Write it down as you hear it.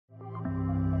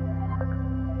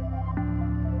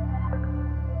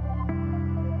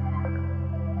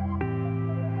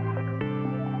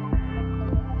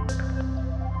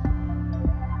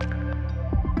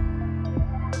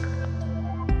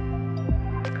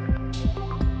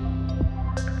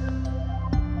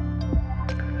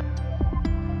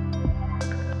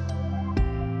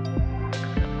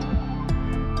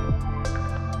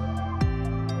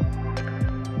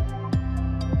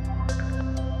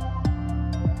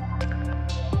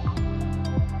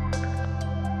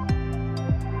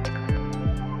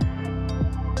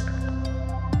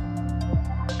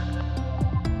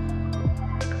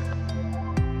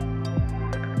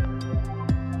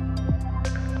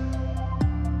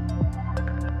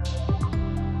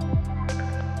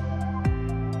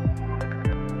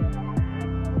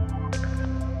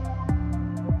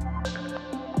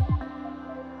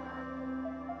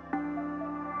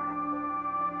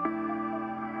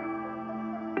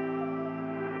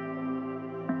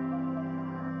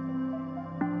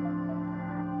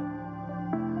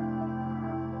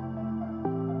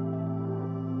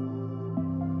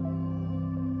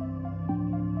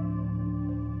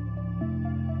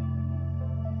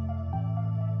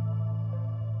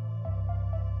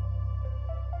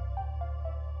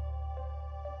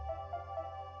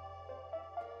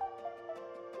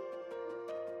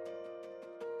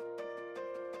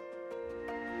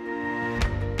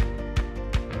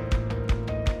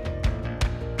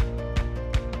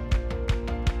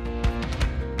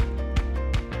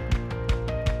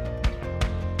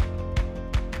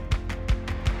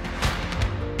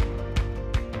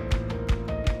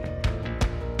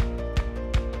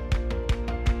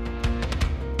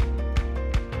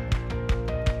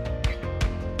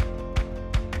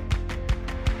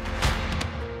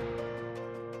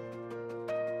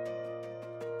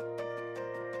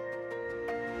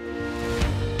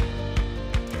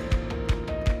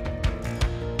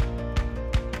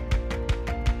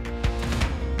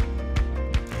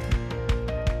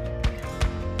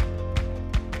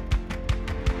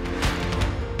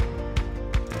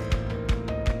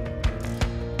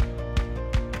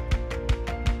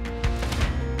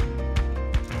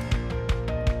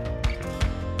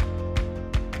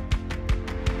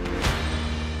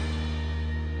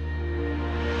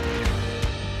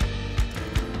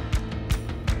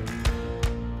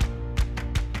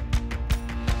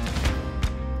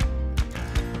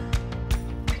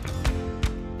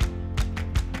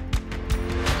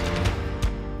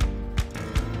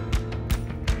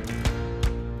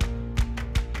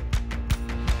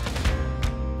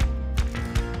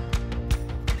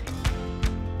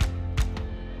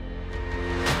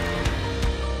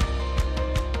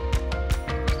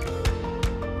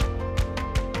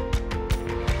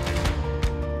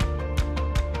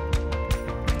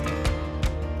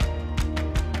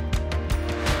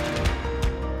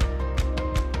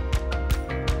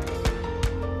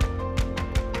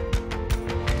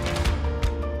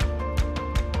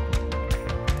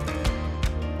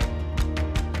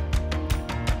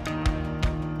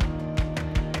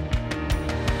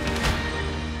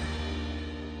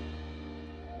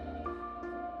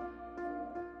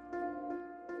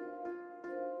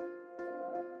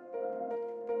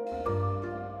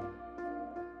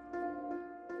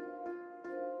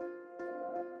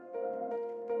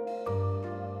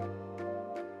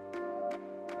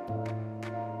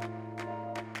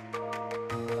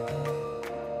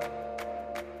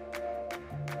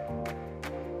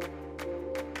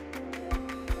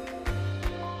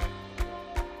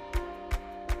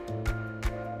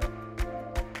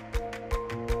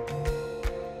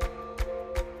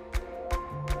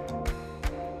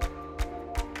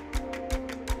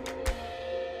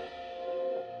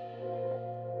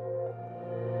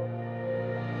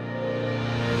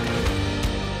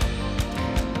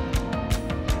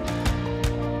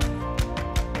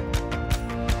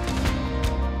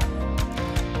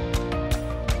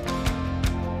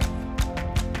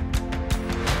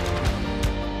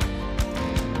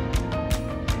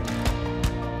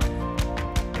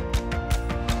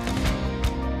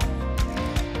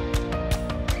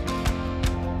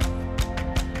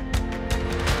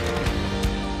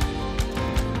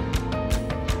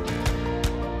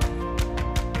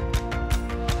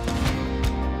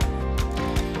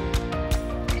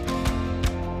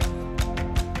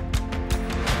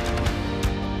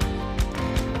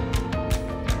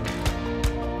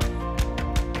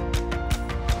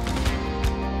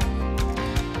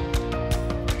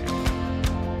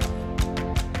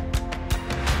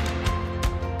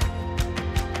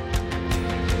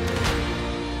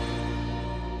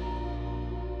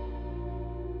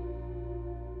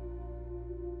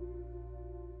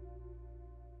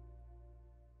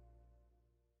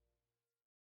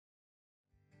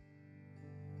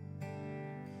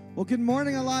Well, good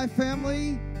morning, Alive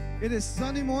family. It is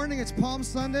Sunday morning. It's Palm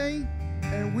Sunday,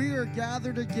 and we are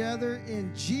gathered together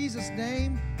in Jesus'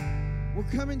 name.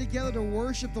 We're coming together to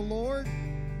worship the Lord.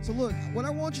 So look, what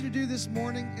I want you to do this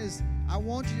morning is I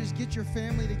want you to just get your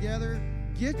family together,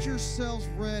 get yourselves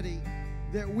ready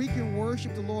that we can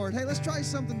worship the Lord. Hey, let's try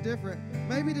something different.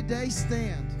 Maybe today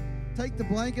stand. Take the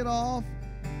blanket off.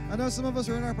 I know some of us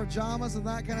are in our pajamas and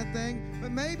that kind of thing, but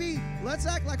maybe let's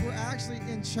act like we're actually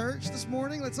in church this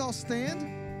morning. Let's all stand,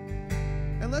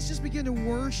 and let's just begin to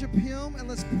worship Him, and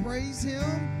let's praise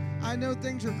Him. I know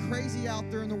things are crazy out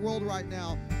there in the world right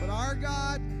now, but our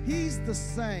God, He's the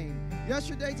same.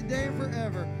 Yesterday, today, and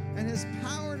forever, and His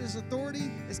power and His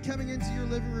authority is coming into your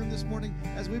living room this morning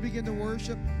as we begin to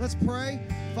worship. Let's pray.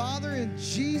 Father, in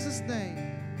Jesus'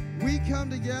 name, we come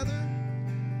together,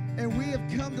 and we have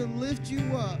come to lift you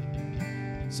up.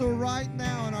 So right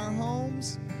now in our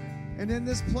homes and in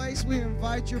this place, we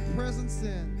invite your presence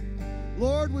in.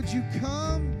 Lord, would you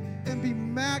come and be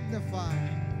magnified?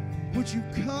 Would you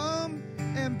come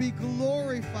and be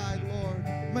glorified, Lord?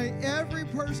 May every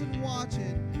person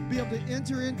watching be able to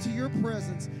enter into your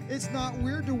presence. It's not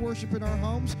weird to worship in our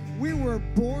homes. We were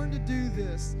born to do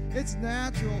this. It's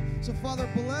natural. So, Father,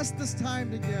 bless this time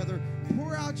together.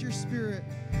 Pour out your Spirit.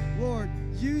 Lord,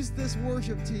 use this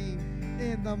worship team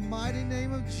in the mighty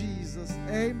name of Jesus.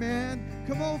 Amen.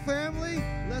 Come on, family.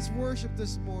 Let's worship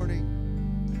this morning.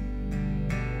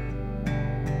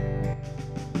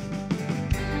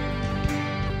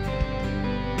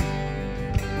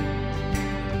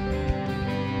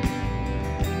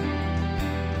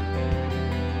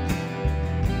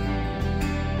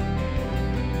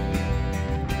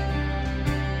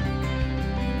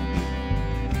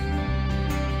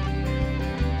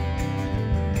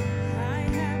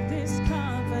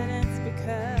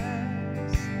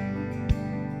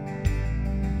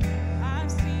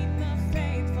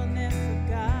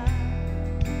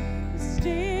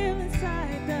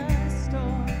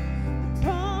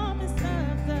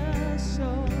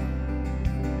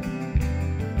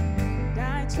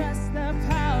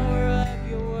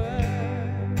 Make a way.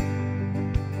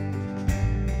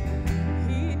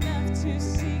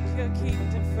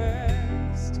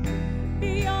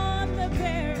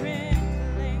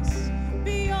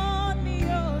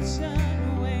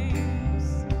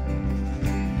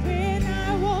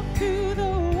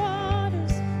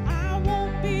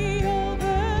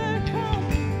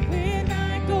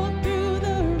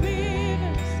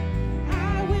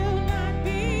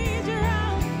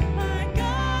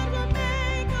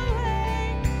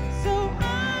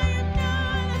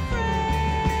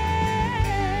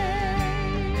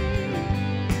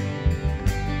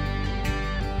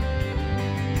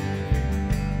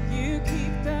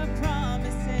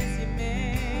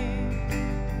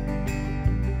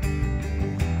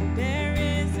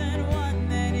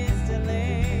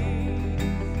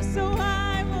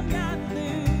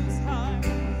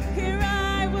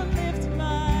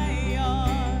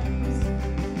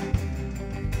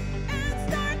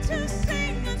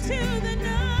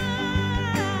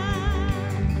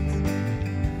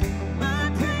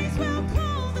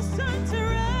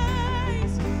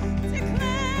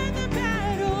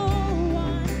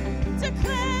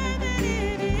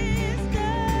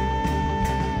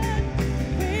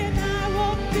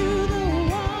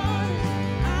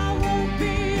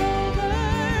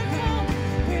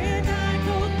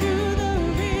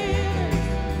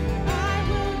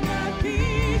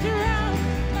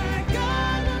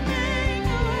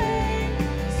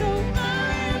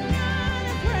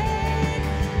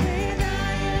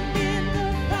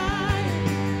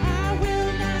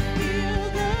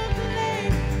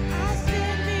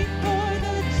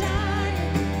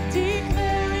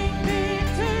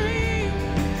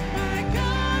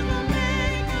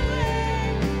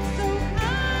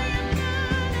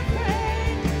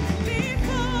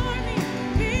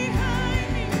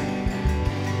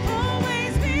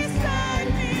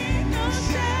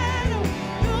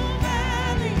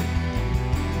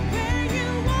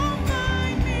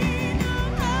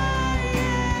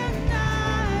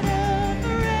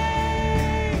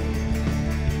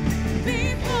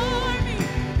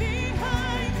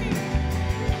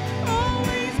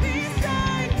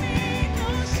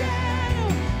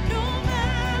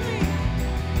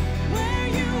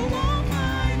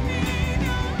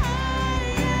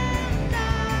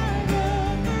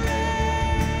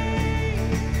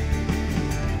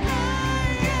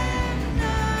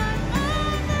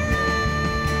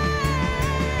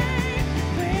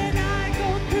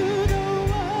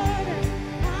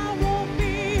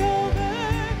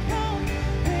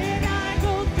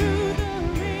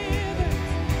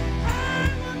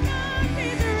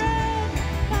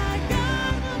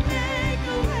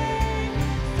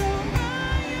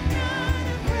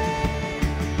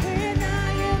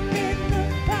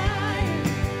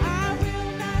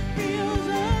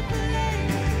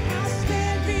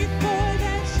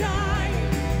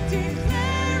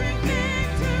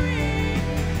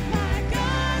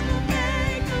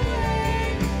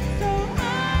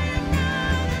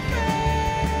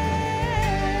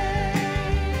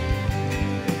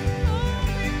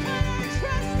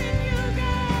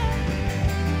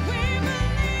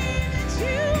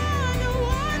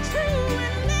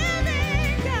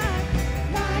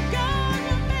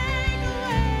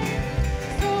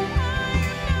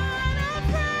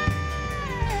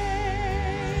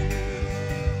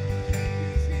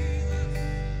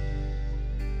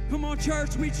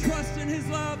 church, we trust in his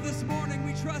love this morning.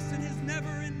 We trust in his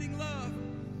never-ending love.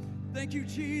 Thank you,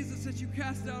 Jesus, that you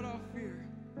cast out all fear.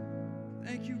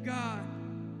 Thank you, God.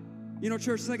 You know,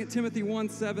 church, 2 Timothy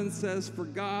 1:7 says, "For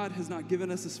God has not given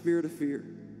us a spirit of fear,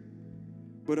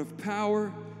 but of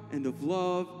power and of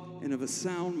love and of a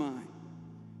sound mind."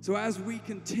 So as we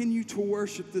continue to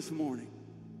worship this morning,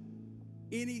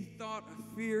 any thought of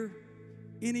fear,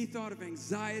 any thought of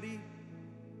anxiety,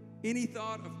 any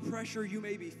thought of pressure you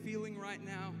may be feeling right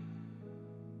now,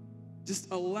 just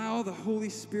allow the Holy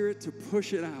Spirit to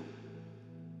push it out.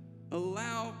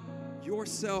 Allow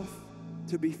yourself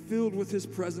to be filled with his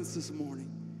presence this morning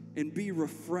and be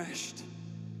refreshed.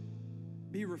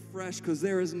 Be refreshed, because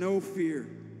there is no fear.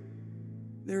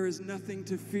 There is nothing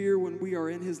to fear when we are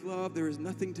in his love. There is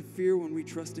nothing to fear when we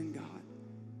trust in God.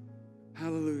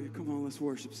 Hallelujah. Come on, let's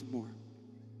worship some more.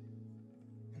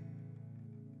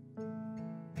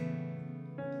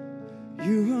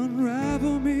 You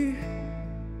unravel me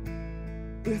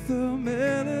with a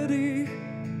melody.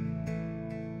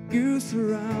 You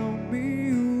surround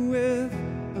me with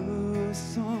a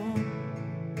song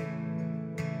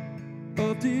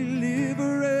of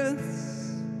deliverance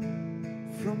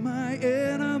from my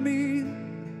enemy,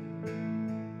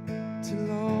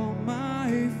 till all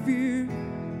my fear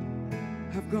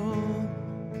have gone,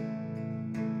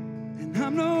 and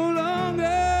I'm no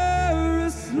longer a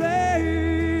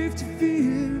slave to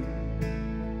fear,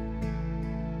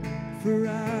 for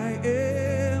I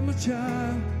am a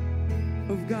child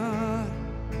of God,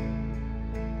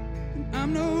 and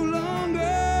I'm no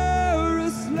longer a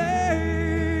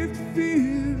slave to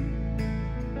fear,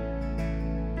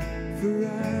 for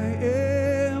I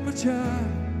am a child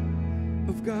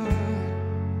of God.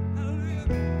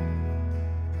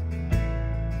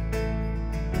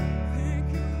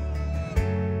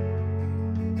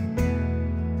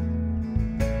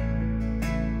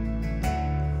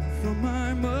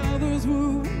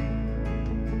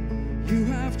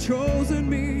 Chosen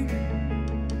me,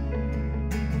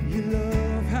 your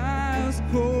love has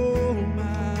called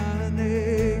my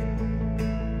name.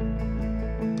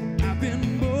 I've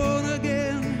been born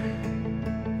again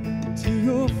to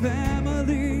your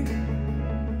family.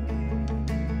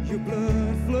 Your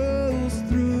blood flows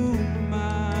through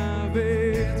my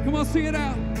veins. Come on, sing it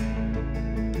out.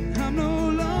 I'm no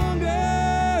longer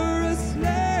a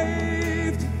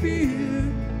slave to fear,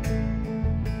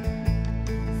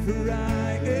 for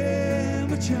I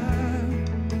am a child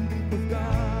of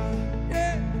God.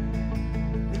 Yeah.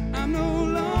 I'm no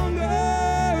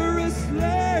longer a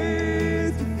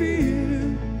slave to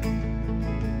fear,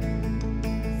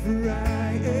 for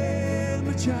I am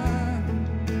a child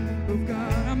of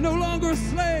God. I'm no longer a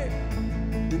slave.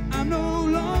 I'm no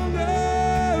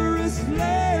longer a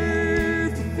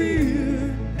slave to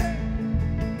fear,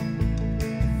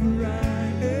 for I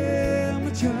am a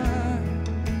child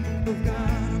of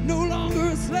God. I'm no longer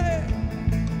a slave.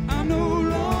 I'm no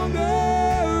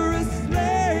longer a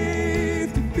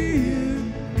slave to fear,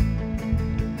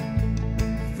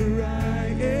 for I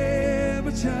am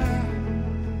a child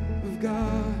of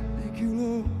God. Thank you,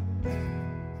 Lord.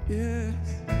 Yes.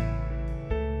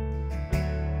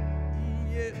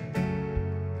 Yeah.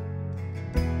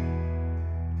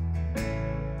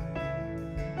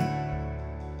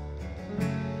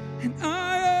 And I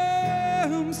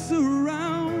am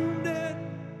surrounded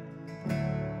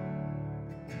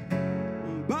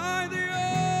by the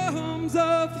arms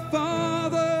of the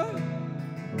Father,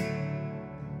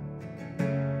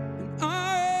 and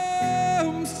I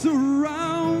am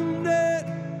surrounded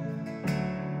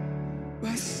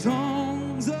by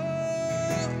songs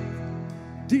of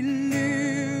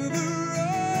deliverance.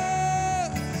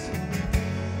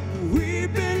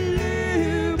 We've been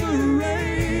liberated,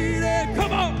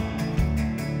 come on,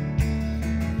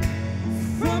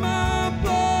 from our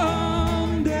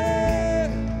bondage.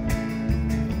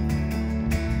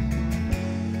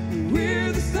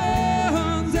 We're the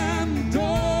sons and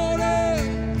daughters.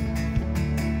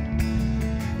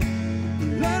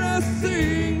 Let us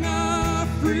sing our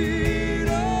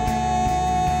freedom.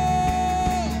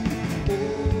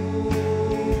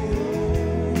 Oh,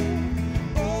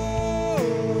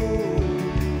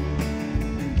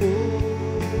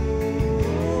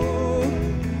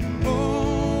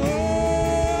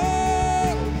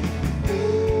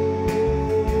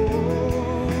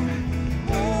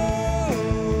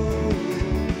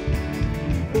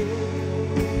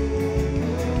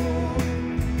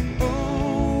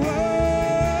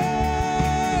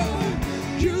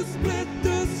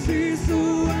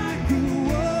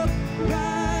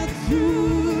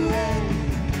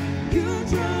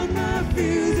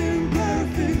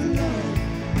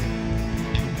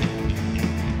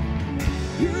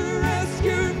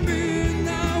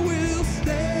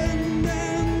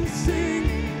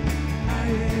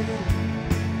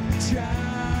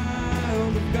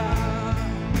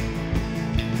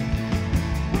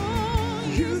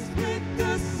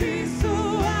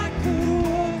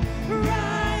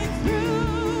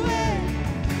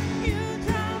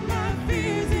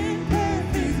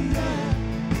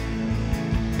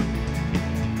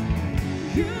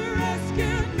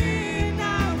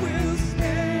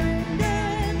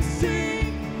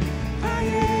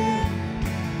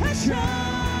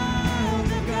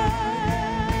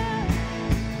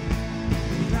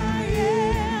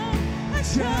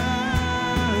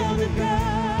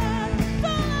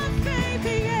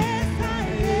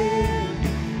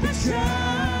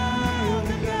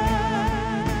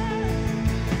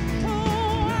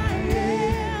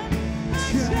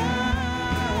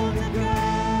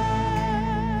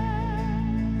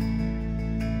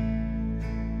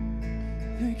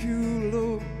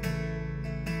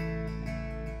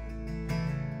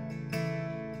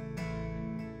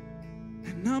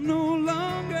 And I'm no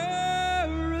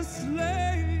longer a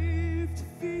slave to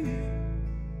fear,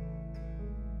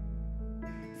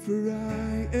 for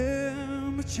I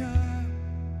am a child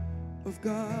of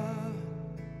God.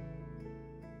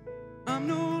 I'm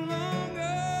no longer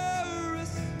a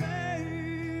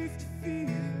slave to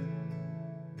fear,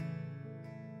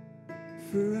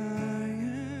 for I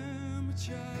am a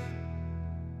child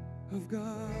of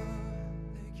God.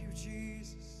 Thank you,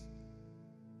 Jesus.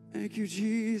 Thank you,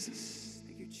 Jesus.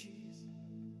 Thank you, Jesus.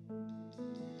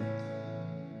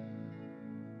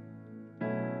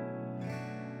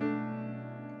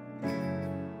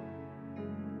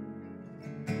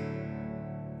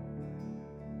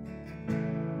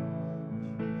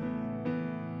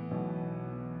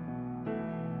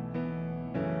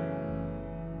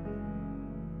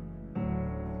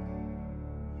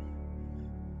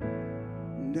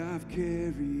 And I've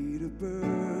carried a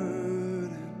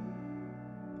burden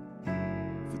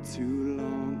for too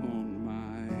long on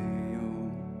my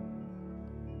own.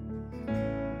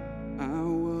 I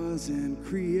wasn't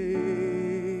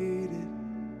created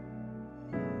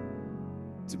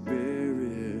to bear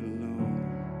it alone.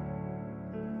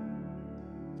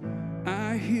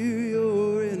 I hear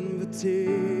your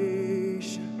invitation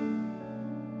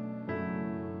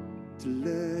to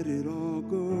let it all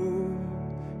go.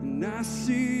 And I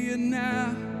see it now,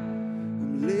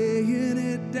 I'm laying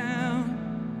it down.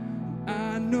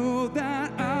 I know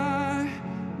that I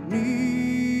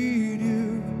need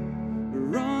you.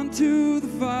 Run to the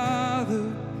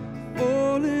Father,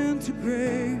 fall into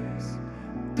grace.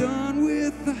 Done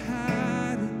with the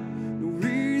hiding, no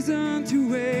reason to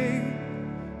wait.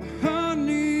 My heart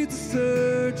needs a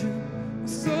surgeon, my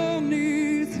soul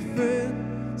needs a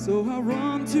friend. So I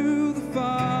run to the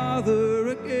Father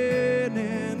again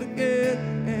and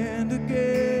again and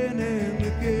again and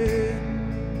again.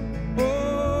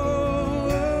 Oh,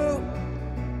 oh,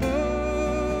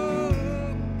 oh.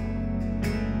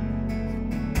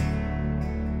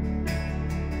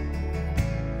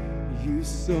 You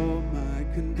saw my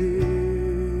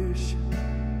condition,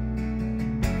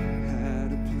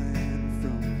 had a plan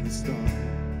from the start.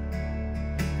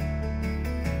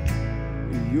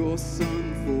 Your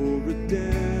Son for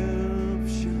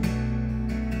redemption,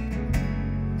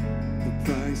 the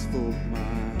price for my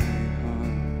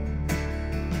heart.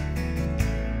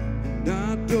 And I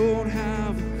don't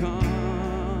have a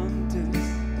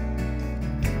contest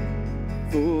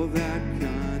for that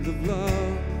kind of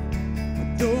love.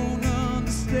 I don't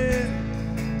understand,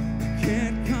 I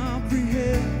can't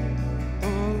comprehend.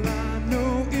 All I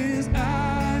know is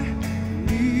I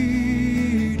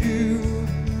need you.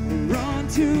 Run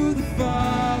to the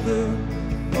Father,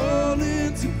 fall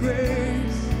into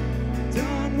grace.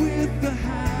 Done with the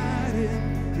hiding,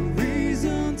 no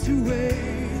reason to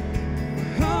wait. My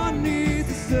heart needs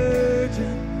a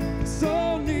surgeon, my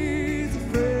soul needs a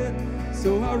friend.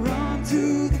 So I run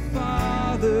to the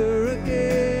Father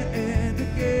again and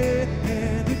again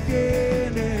and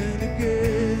again and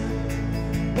again.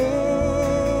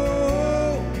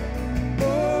 Oh,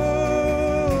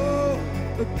 oh,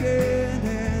 again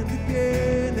and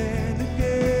again and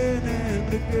again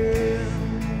and again.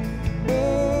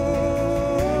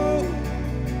 Oh,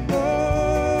 oh,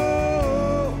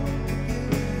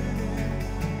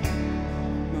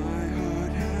 my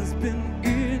heart has been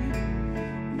in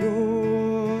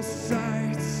your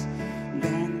sights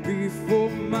long before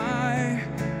my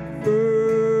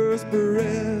first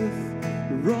breath,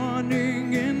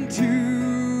 running into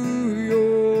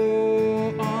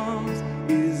your arms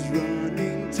is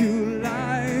running to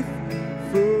life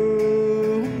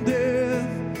from death.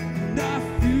 And I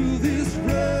feel this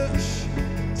rush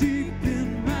deep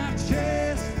in my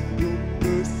chest. Your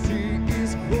mercy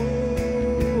is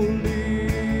calling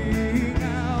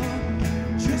out.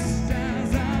 Just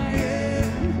as I am,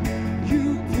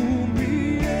 you pull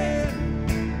me in.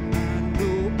 I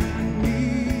know I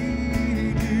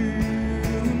need you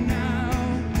now.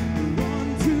 Run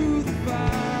to the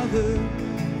Father,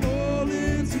 fall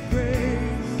into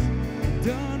grace.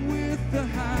 Done with the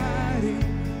hiding,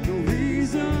 no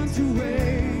reason to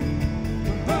wait.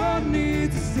 My heart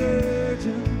needs a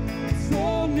surgeon, my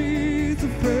soul needs a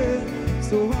friend.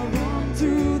 So I run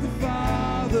to the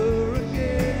Father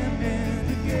again and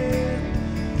again.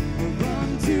 I run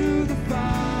to the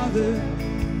Father,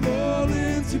 fall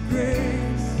into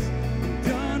grace.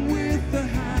 Done with the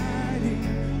hiding,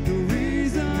 no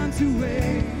reason to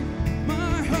wait.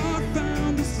 My heart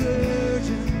found a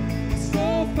surgeon, my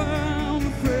soul found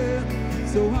a friend.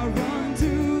 So I run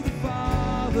to the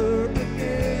Father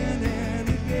again and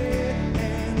again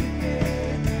and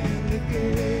again and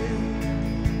again.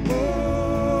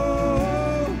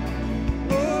 Oh,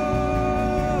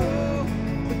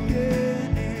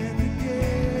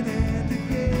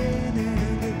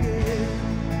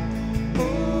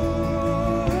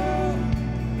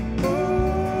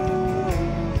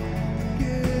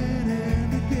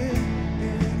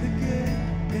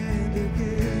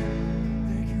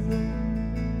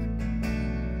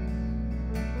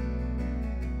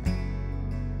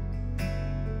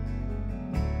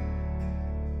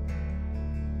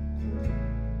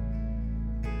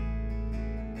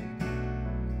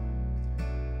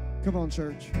 Come on,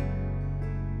 church.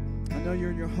 I know you're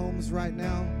in your homes right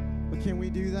now, but can we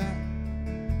do that?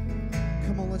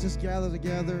 Come on, let's just gather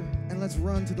together and let's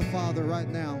run to the Father right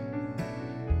now.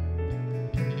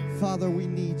 Father, we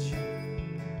need you.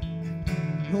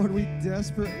 Lord, we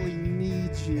desperately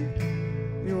need you.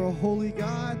 You're a holy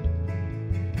God.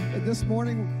 And this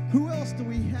morning, who else do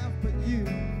we have but you?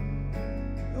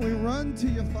 And we run to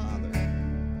you, Father.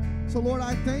 So, Lord,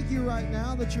 I thank you right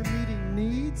now that you're meeting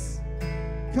needs.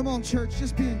 Come on, church,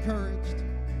 just be encouraged.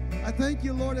 I thank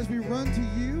you, Lord, as we run to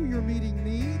you, you're meeting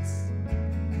needs.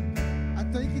 I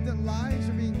thank you that lives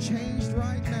are being changed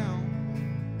right now.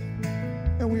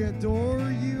 And we adore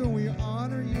you, and we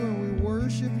honor you, and we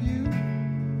worship you,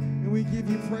 and we give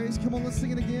you praise. Come on, let's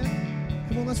sing it again.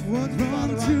 Come on, let's run to the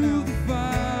Father right now. The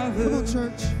Father, come on,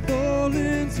 church. Fall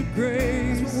into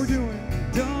grace. That's what we're doing.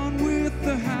 Done with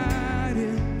the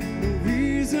hiding, no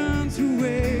reason to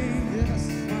wait. Yes.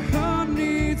 My heart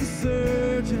needs a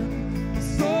surgeon, my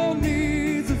soul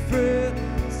needs a friend,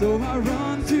 so I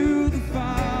run to the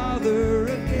Father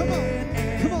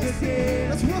again. Come on, again.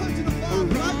 Let's run to the Father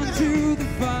right now. Run to the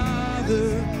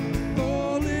Father,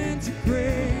 fall into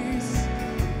grace.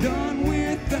 Done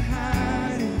with the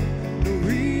hiding, no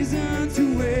reason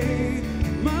to wait.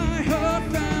 My heart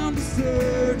found a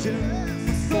surgeon,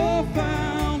 my soul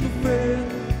found a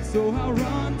friend, so I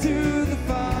run to the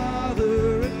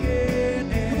Father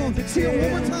again and come on, sing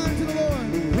it one more time to the Lord.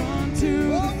 Run to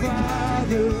the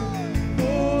Father,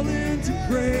 fall into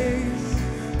grace.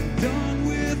 Done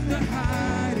with the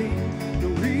hiding, no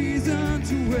reason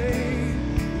to wait.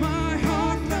 My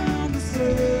heart found a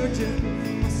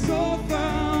surgeon, my soul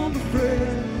found a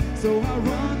friend, so I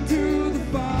run to the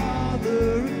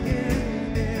Father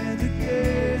again and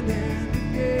again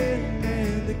and again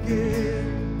and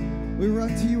again. We run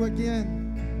to you again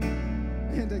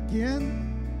and again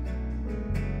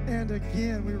and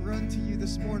again. We run to you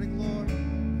this morning, Lord.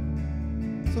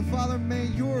 So, Father, may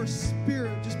your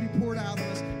Spirit just be poured out on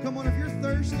us. Come on, if you're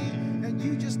thirsty and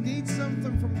you just need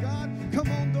something from God, come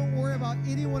on, don't worry about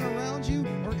anyone around you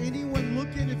or anyone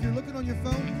looking. If you're looking on your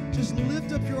phone, just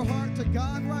lift up your heart to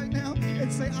God right now and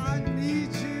say, I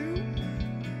need you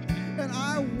and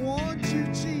I want you,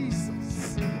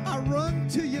 Jesus. I run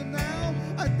to you now.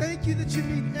 I thank you that you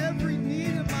meet every need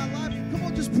in my life. Come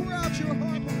on, just pour out your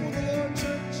heart before the Lord,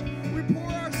 church. We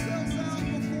pour ourselves out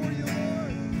before you,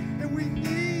 Lord, and we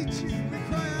need you. We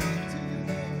cry out to you,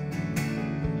 Lord.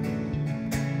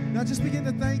 Now just begin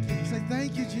to thank you. Say,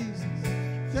 thank you, Jesus.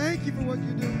 Thank you for what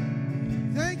you're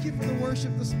doing. Thank you for the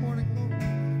worship this morning, Lord.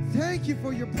 Thank you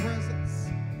for your presence.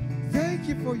 Thank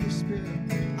you for your Spirit.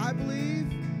 I believe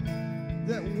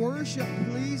that worship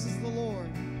pleases the Lord.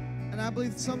 And I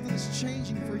believe something is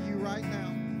changing for you right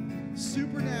now.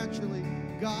 Supernaturally,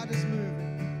 God is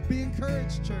moving. Be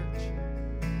encouraged, church.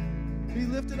 Be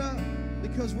lifted up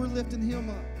because we're lifting him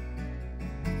up.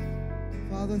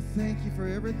 Father, thank you for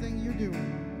everything you're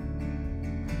doing.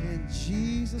 In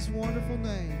Jesus' wonderful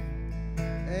name,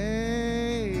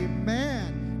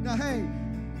 amen. Now, hey,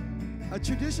 a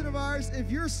tradition of ours, if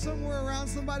you're somewhere around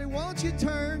somebody, why don't you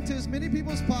turn to as many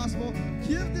people as possible,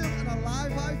 give them an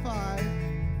alive high five,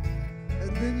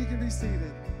 and then you can be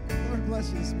seated. Lord bless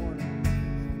you this morning.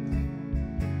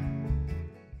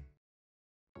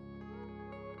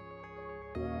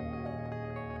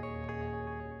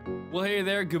 Well, hey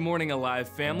there, good morning, Alive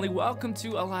family. Welcome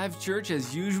to Alive Church.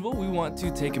 As usual, we want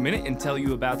to take a minute and tell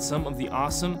you about some of the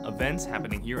awesome events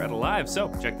happening here at Alive.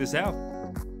 So, check this out.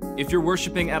 If you're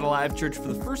worshiping at Alive Church for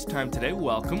the first time today,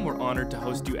 welcome. We're honored to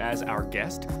host you as our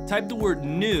guest. Type the word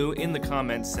new in the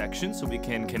comments section so we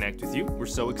can connect with you. We're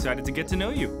so excited to get to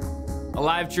know you.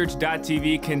 Alive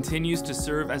Church.TV continues to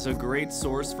serve as a great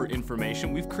source for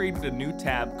information. We've created a new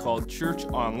tab called Church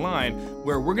Online,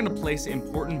 where we're going to place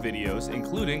important videos,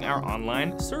 including our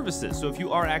online services. So if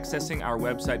you are accessing our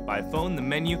website by phone, the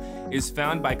menu is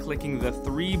found by clicking the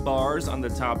 3 bars on the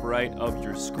top right of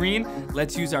your screen.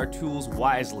 Let's use our tools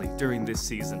wisely during this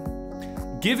season.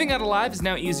 Giving at Alive is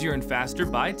now easier and faster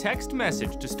by text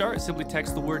message. To start, simply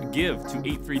text the word GIVE to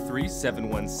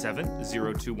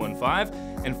 833-717-0215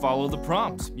 and follow the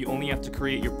prompts. You only have to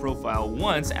create your profile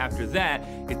once. After that,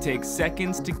 it takes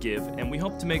seconds to give, and we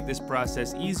hope to make this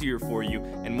process easier for you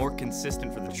and more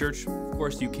consistent for the church. Of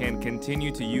course, you can continue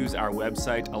to use our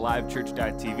website,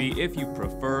 AliveChurch.TV, if you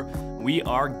prefer. We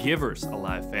are givers,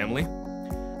 Alive family.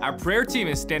 Our prayer team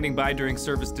is standing by during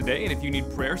service today, and if you need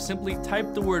prayer, simply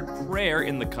type the word prayer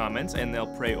in the comments and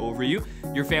they'll pray over you.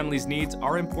 Your family's needs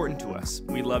are important to us.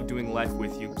 We love doing life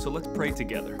with you, so let's pray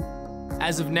together.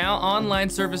 As of now,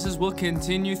 online services will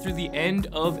continue through the end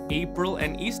of April,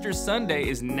 and Easter Sunday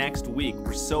is next week.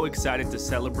 We're so excited to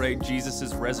celebrate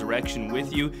Jesus' resurrection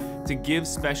with you. To give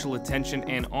special attention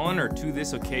and honor to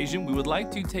this occasion, we would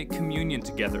like to take communion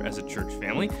together as a church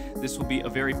family. This will be a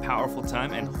very powerful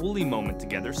time and holy moment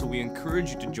together, so we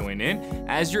encourage you to join in.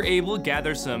 As you're able,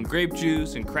 gather some grape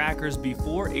juice and crackers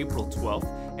before April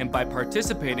 12th. And by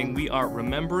participating, we are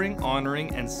remembering,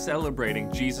 honoring, and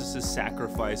celebrating Jesus'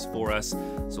 sacrifice for us.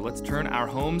 So let's turn our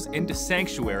homes into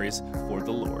sanctuaries for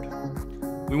the Lord.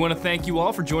 We want to thank you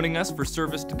all for joining us for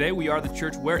service today. We are the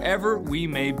church wherever we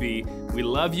may be. We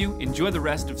love you. Enjoy the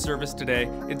rest of service today.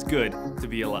 It's good to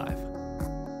be alive.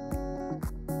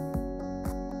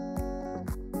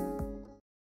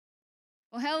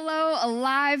 Well, hello,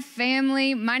 Alive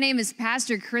family. My name is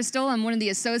Pastor Crystal. I'm one of the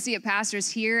associate pastors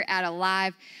here at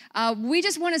Alive. We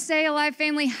just want to say, Alive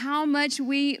family, how much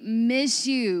we miss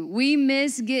you. We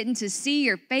miss getting to see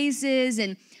your faces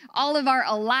and all of our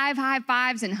Alive high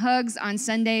fives and hugs on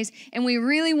Sundays. And we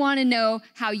really want to know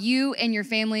how you and your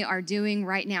family are doing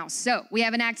right now. So we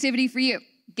have an activity for you.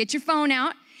 Get your phone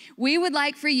out. We would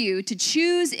like for you to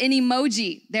choose an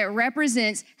emoji that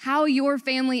represents how your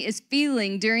family is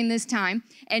feeling during this time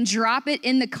and drop it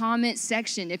in the comment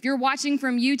section. If you're watching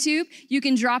from YouTube, you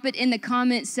can drop it in the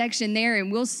comment section there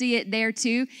and we'll see it there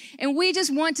too. And we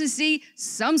just want to see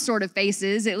some sort of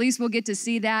faces. At least we'll get to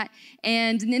see that.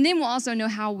 And then we'll also know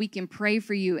how we can pray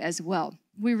for you as well.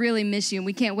 We really miss you and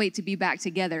we can't wait to be back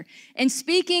together. And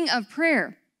speaking of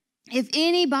prayer, if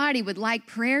anybody would like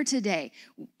prayer today,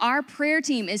 our prayer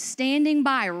team is standing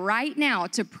by right now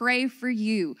to pray for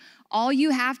you. All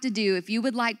you have to do, if you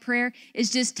would like prayer,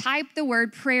 is just type the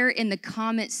word prayer in the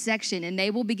comment section, and they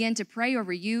will begin to pray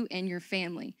over you and your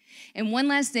family. And one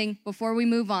last thing before we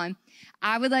move on,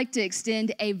 I would like to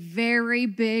extend a very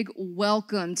big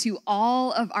welcome to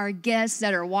all of our guests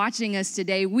that are watching us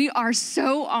today. We are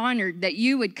so honored that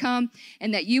you would come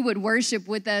and that you would worship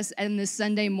with us on this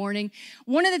Sunday morning.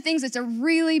 One of the things that's a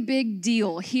really big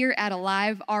deal here at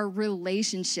Alive are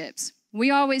relationships. We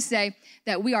always say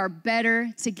that we are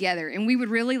better together, and we would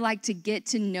really like to get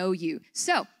to know you.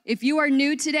 So if you are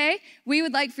new today, we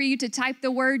would like for you to type the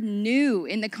word new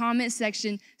in the comment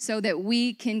section so that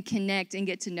we can connect and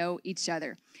get to know each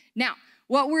other. Now,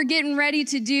 what we're getting ready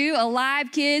to do,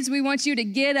 Alive kids, we want you to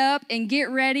get up and get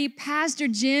ready. Pastor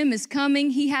Jim is coming.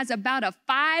 He has about a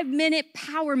 5-minute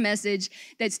power message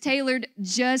that's tailored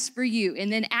just for you.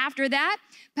 And then after that,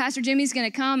 Pastor Jimmy's going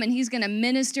to come and he's going to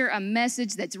minister a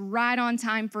message that's right on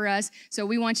time for us. So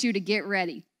we want you to get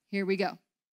ready. Here we go.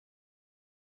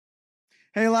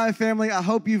 Hey, Alive family, I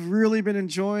hope you've really been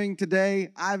enjoying today.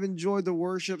 I've enjoyed the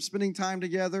worship, spending time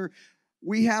together.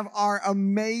 We have our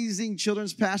amazing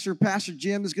children's pastor, Pastor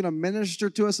Jim, is going to minister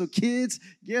to us. So kids,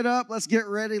 get up. Let's get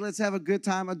ready. Let's have a good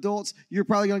time. Adults, you're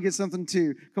probably going to get something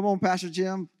too. Come on, Pastor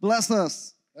Jim. Bless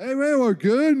us. Amen. Well,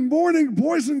 good morning,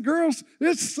 boys and girls.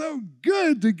 It's so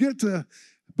good to get to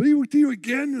be with you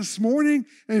again this morning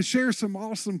and share some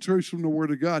awesome truths from the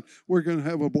Word of God. We're going to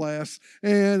have a blast.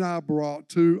 And I brought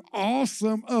two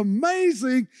awesome,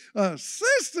 amazing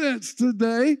assistants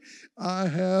today. I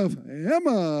have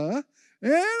Emma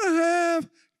and I have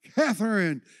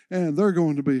Catherine, and they're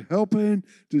going to be helping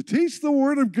to teach the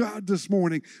Word of God this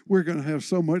morning. We're going to have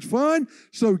so much fun.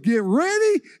 So get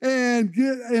ready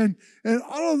and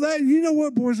all of that. You know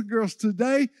what, boys and girls?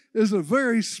 Today is a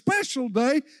very special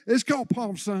day. It's called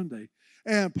Palm Sunday.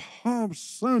 And Palm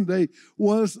Sunday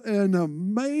was an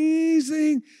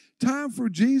amazing time for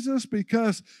Jesus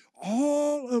because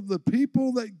all of the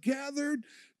people that gathered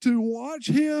to watch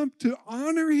him, to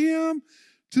honor him,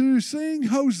 to sing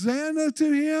Hosanna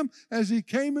to him as he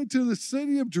came into the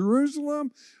city of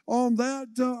Jerusalem on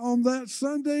that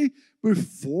Sunday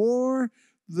before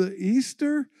the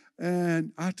Easter.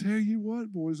 And I tell you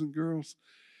what, boys and girls,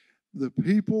 the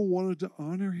people wanted to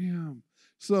honor him.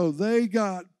 So they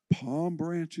got palm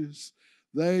branches,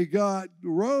 they got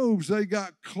robes, they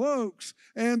got cloaks,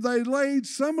 and they laid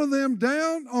some of them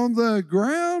down on the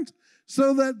ground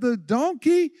so that the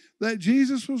donkey that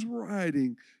Jesus was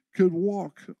riding could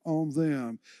walk on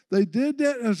them. They did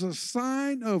that as a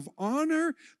sign of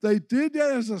honor. They did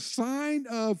that as a sign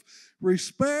of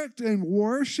respect and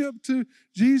worship to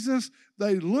Jesus.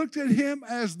 They looked at him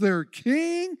as their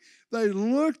king. They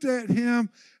looked at him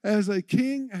as a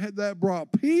king that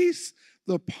brought peace.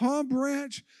 The palm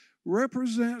branch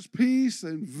represents peace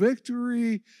and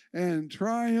victory and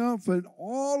triumph and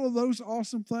all of those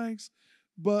awesome things.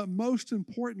 But most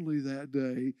importantly that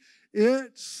day,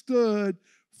 it stood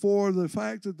for the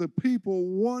fact that the people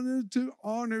wanted to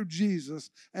honor Jesus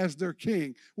as their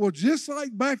king. Well, just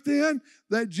like back then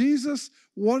that Jesus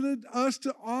wanted us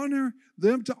to honor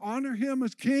them, to honor him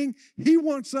as king, he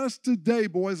wants us today,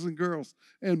 boys and girls,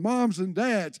 and moms and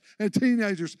dads and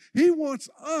teenagers. He wants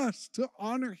us to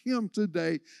honor him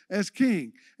today as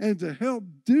king. And to help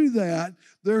do that,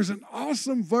 there's an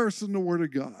awesome verse in the Word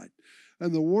of God.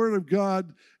 And the Word of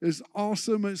God is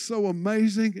awesome. It's so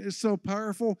amazing. It's so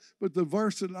powerful. But the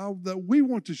verse that we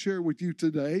want to share with you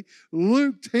today,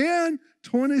 Luke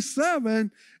 10:27,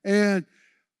 and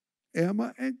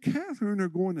Emma and Catherine are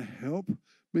going to help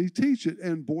me teach it.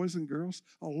 And boys and girls,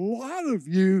 a lot of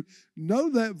you know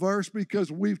that verse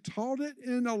because we've taught it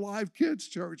in a live kids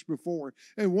church before.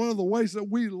 And one of the ways that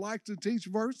we like to teach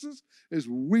verses is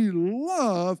we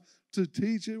love to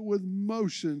teach it with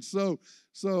motion. So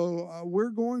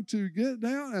we're going to get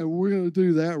down and we're going to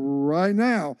do that right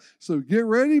now. So get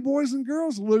ready, boys and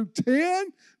girls. Luke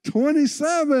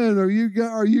 10:27. Are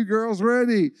you girls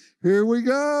ready? Here we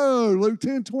go. Luke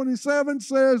 10:27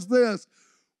 says this: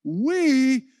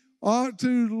 we ought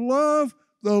to love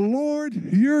the Lord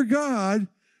your God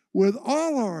with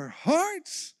all our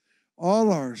hearts,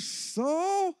 all our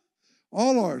soul,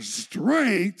 all our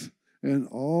strength, and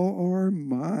all our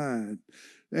mind,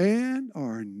 and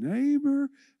our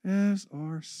neighbor as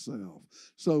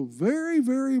ourselves. So very,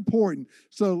 very important.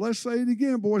 So let's say it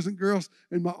again, boys and girls,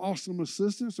 and my awesome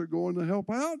assistants are going to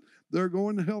help out. They're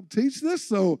going to help teach this.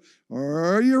 So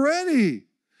are you ready?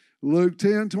 Luke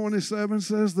 10:27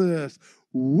 says this: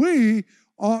 we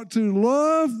ought to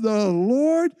love the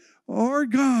Lord our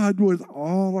God with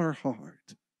all our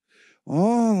heart,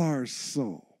 all our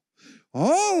soul,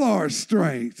 all our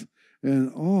strength,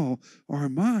 and all our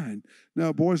mind.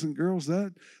 Now, boys and girls,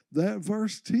 that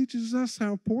verse teaches us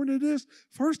how important it is,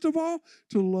 first of all,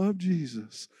 to love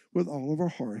Jesus with all of our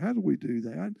heart. How do we do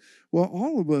that? Well,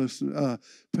 all of us,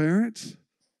 parents,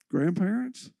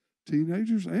 grandparents,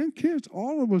 teenagers, and kids,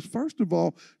 all of us, first of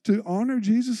all, to honor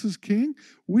Jesus as King,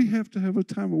 we have to have a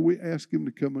time where we ask him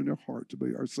to come in our heart to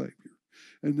be our Savior.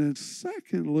 And then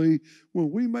secondly, when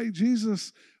we make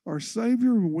Jesus our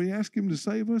Savior, when we ask him to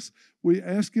save us, we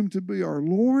ask him to be our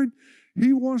Lord.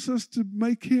 He wants us to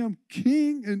make him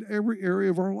king in every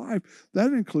area of our life.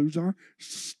 That includes our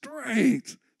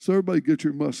strength. So everybody get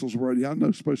your muscles ready. I know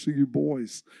especially you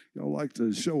boys, y'all like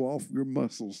to show off your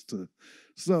muscles too.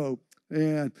 So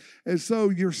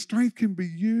your strength can be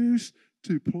used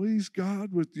to please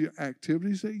God with the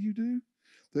activities that you do,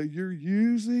 that you're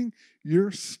using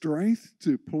your strength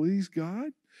to please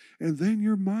God. And then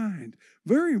your mind,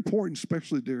 very important,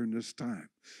 especially during this time.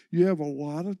 You have a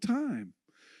lot of time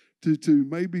to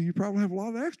maybe you probably have a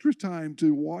lot of extra time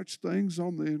to watch things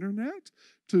on the internet,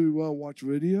 to watch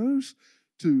videos,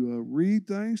 to read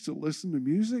things, to listen to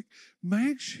music.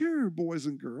 Make sure, boys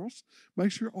and girls,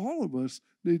 make sure all of us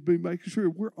need to be making sure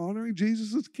we're honoring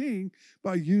Jesus as King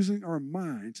by using our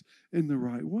minds in the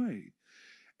right way.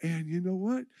 And you know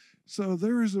what? So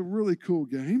there is a really cool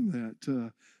game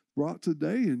that brought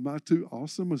today, and my two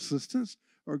awesome assistants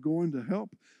are going to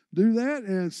help do that.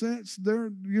 And since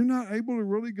you're not able to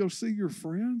really go see your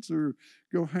friends or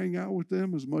go hang out with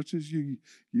them as much as you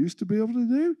used to be able to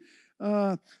do,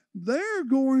 they're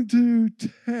going to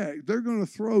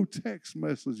throw text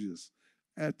messages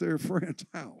at their friend's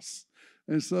house.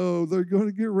 And so they're going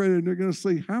to get ready and they're going to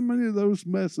see how many of those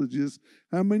messages,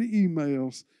 how many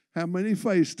emails, how many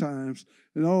FaceTimes,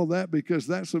 and all that, because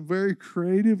that's a very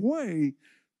creative way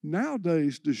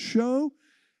nowadays to show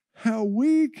how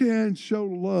we can show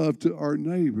love to our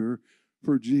neighbor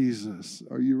for Jesus.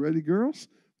 Are you ready, girls?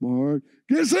 Mark,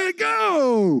 get set,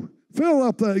 go! Fill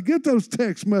up that. Get those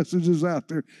text messages out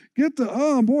there.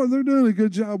 Boy, they're doing a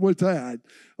good job with that.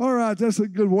 All right, that's a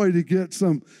good way to get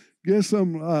some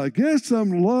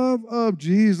love of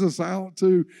Jesus out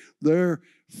to their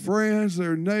friends,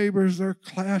 their neighbors, their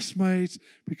classmates,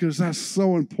 because that's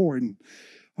so important.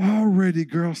 Alrighty,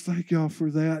 girls, thank y'all for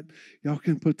that. Y'all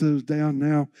can put those down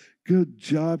now. Good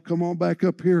job. Come on back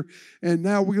up here. And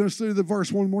now we're going to study the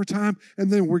verse one more time,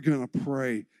 and then we're going to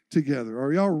pray together.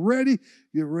 Are y'all ready?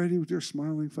 Get ready with your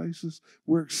smiling faces.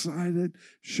 We're excited.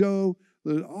 Show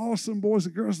the awesome boys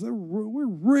and girls that we're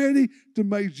ready to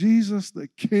make Jesus the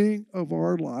King of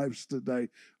our lives today.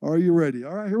 Are you ready?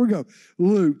 All right, here we go.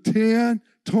 Luke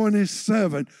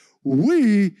 10:27.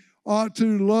 We ought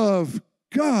to love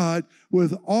God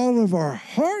with all of our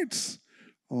hearts,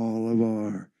 all of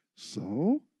our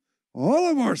soul,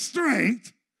 all of our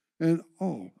strength, and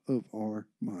all of our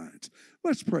minds.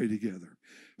 Let's pray together.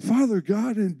 Father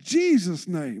God, in Jesus'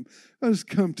 name, I just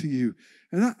come to you.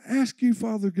 And I ask you,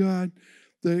 Father God,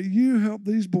 that you help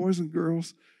these boys and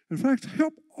girls, in fact,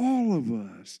 help all of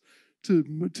us to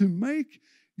make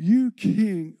you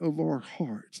king of our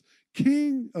hearts,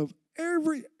 king of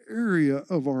every area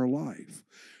of our life.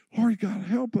 Lord God,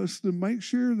 help us to make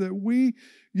sure that we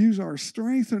use our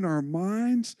strength and our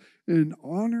minds in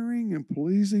honoring and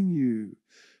pleasing you.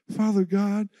 Father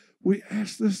God, we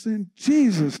ask this in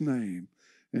Jesus' name.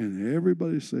 And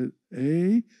everybody said,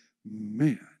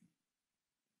 amen.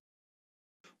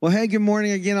 Well, hey, good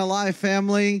morning again, Alive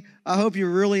family. I hope you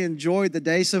really enjoyed the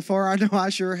day so far. I know I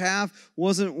sure have.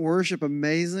 Wasn't worship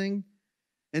amazing?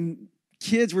 And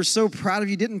kids, we're so proud of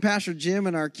you. Didn't Pastor Jim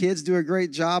and our kids do a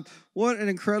great job? What an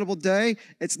incredible day.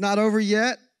 It's not over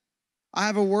yet. I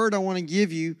have a word I want to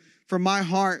give you from my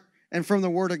heart and from the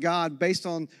Word of God based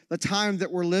on the time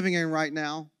that we're living in right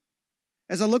now.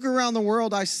 As I look around the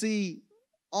world, I see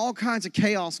all kinds of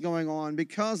chaos going on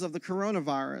because of the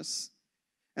coronavirus.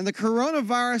 And the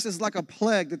coronavirus is like a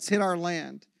plague that's hit our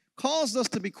land, caused us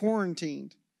to be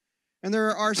quarantined. And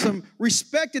there are some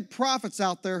respected prophets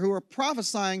out there who are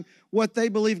prophesying what they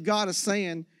believe God is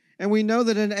saying. And we know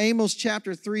that in Amos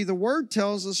chapter 3, the Word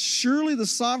tells us, surely the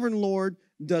sovereign Lord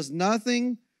does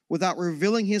nothing without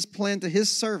revealing His plan to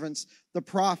His servants, the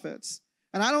prophets.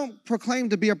 And I don't proclaim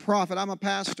to be a prophet. I'm a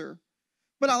pastor.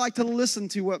 But I like to listen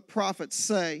to what prophets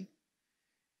say.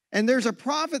 And there's a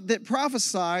prophet that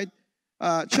prophesied,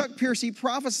 Chuck Pierce, he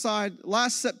prophesied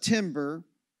last September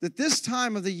that this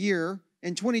time of the year,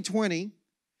 in 2020,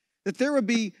 that there would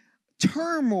be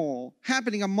turmoil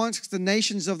happening amongst the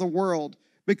nations of the world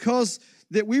because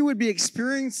that we would be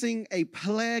experiencing a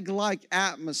plague-like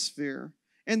atmosphere.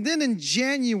 And then in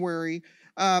January,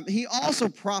 he also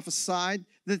prophesied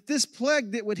that this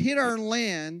plague that would hit our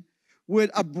land would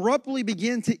abruptly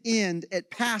begin to end at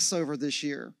Passover this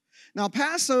year. Now,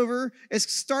 Passover is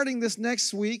starting this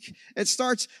next week. It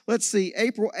starts,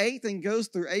 April 8th and goes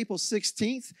through April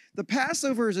 16th. The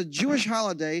Passover is a Jewish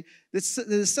holiday that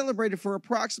is celebrated for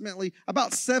approximately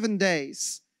about 7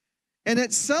 days. And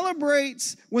it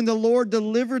celebrates when the Lord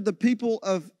delivered the people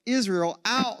of Israel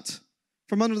out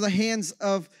from under the hands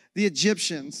of the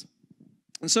Egyptians.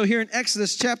 And so here in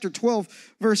Exodus chapter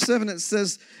 12, verse 7, it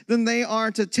says, then they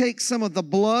are to take some of the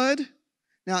blood.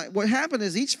 Now, what happened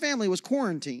is each family was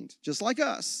quarantined, just like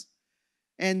us.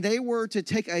 And they were to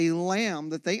take a lamb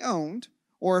that they owned,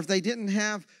 or if they didn't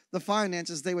have the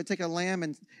finances, they would take a lamb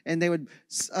and they would,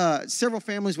 several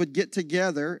families would get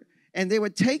together and they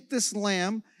would take this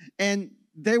lamb, and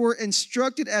they were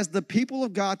instructed as the people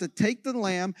of God to take the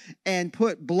lamb and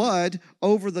put blood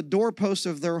over the doorpost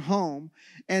of their home.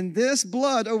 And this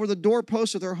blood over the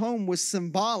doorpost of their home was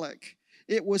symbolic.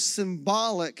 It was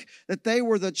symbolic that they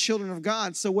were the children of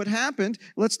God. So what happened,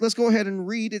 let's go ahead and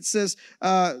read. It says,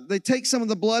 they take some of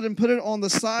the blood and put it on the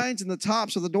sides and the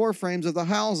tops of the door frames of the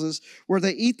houses where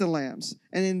they eat the lambs.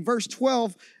 And in verse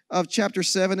 12 of chapter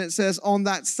 7, it says, on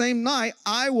that same night,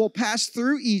 I will pass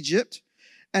through Egypt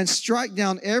and strike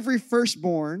down every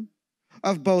firstborn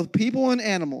of both people and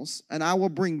animals, and I will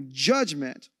bring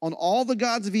judgment on all the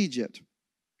gods of Egypt.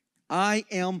 I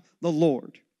am the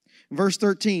Lord. Verse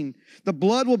 13, the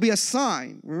blood will be a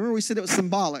sign. Remember we said it was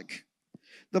symbolic.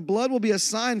 The blood will be a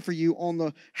sign for you on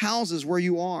the houses where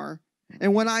you are.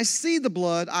 And when I see the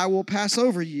blood, I will pass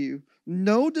over you.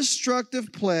 No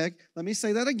destructive plague, let me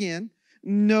say that again.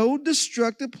 No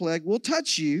destructive plague will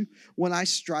touch you when I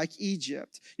strike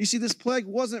Egypt. You see, this plague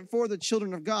wasn't for the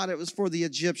children of God. It was for the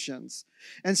Egyptians.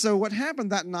 And so what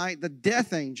happened that night, the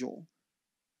death angel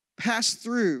passed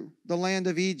through the land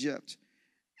of Egypt.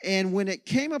 And when it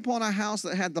came upon a house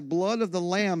that had the blood of the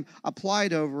lamb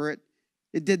applied over it,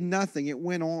 it did nothing. It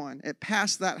went on. It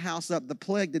passed that house up. The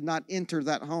plague did not enter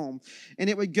that home. And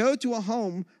it would go to a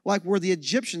home like where the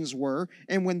Egyptians were.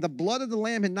 And when the blood of the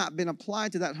lamb had not been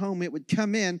applied to that home, it would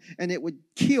come in and it would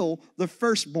kill the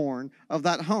firstborn of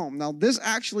that home. Now, this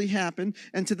actually happened.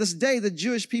 And to this day, the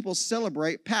Jewish people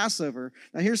celebrate Passover.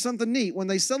 Now, here's something neat. When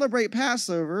they celebrate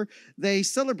Passover, they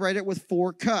celebrate it with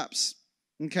 4 cups.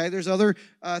 Okay, there's other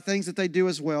things that they do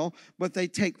as well, but they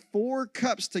take 4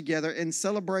 cups together in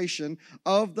celebration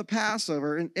of the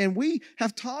Passover. And we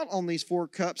have taught on these 4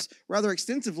 cups rather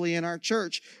extensively in our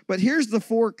church, but here's the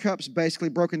 4 cups basically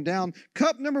broken down.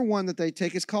 Cup number 1 that they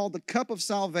take is called the cup of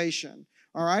salvation,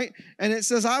 all right? And it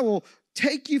says, I will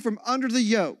take you from under the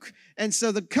yoke. And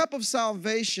so the cup of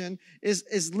salvation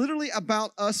is literally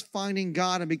about us finding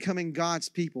God and becoming God's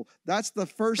people. That's the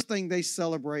first thing they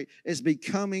celebrate, is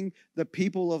becoming the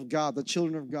people of God, the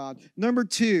children of God. Number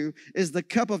 2 is the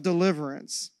cup of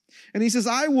deliverance. And he says,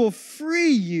 I will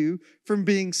free you from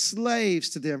being slaves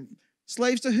to them.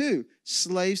 Slaves to who?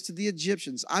 Slaves to the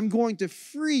Egyptians. I'm going to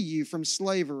free you from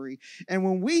slavery. And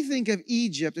when we think of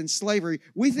Egypt and slavery,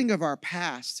 we think of our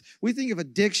past. We think of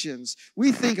addictions.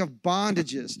 We think of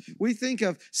bondages. We think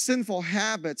of sinful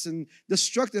habits and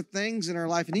destructive things in our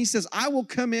life. And he says, I will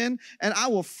come in and I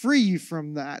will free you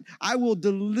from that. I will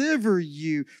deliver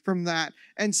you from that.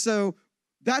 And so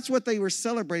that's what they were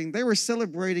celebrating. They were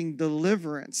celebrating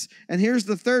deliverance. And here's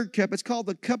the third cup. It's called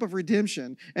the cup of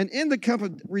redemption. And in the cup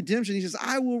of redemption, he says,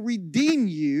 I will redeem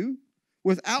you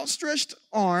with outstretched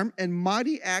arm and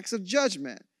mighty acts of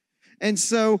judgment. And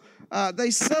so they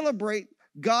celebrate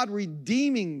God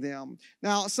redeeming them.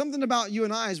 Now, something about you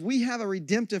and I is we have a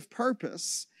redemptive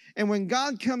purpose. And when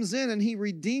God comes in and he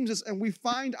redeems us and we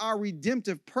find our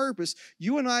redemptive purpose,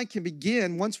 you and I can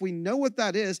begin, once we know what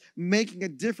that is, making a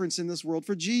difference in this world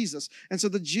for Jesus. And so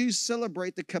the Jews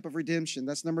celebrate the cup of redemption.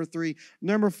 That's number 3.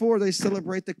 Number 4, they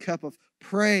celebrate the cup of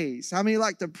praise. How many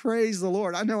like to praise the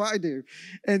Lord? I know I do.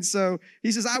 And so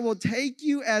he says, I will take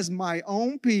you as my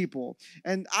own people,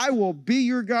 and I will be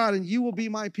your God, and you will be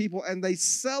my people. And they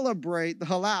celebrate the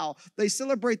halal. They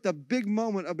celebrate the big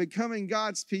moment of becoming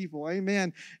God's people.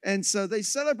 Amen. And so they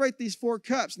celebrate these 4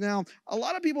 cups. Now, a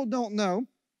lot of people don't know,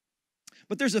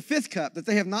 but there's a 5th cup that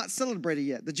they have not celebrated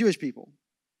yet, the Jewish people.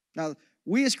 Now,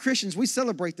 we as Christians, we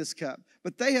celebrate this cup,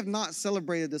 but they have not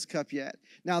celebrated this cup yet.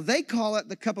 Now, they call it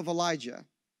the cup of Elijah.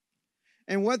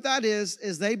 And what that is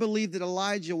they believe that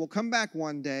Elijah will come back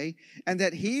one day and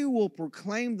that he will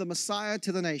proclaim the Messiah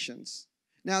to the nations.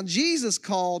 Now, Jesus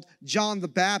called John the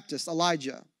Baptist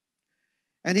Elijah.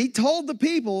 And he told the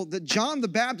people that John the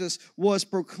Baptist was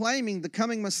proclaiming the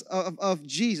coming of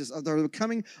Jesus, of the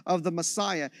coming of the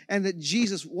Messiah, and that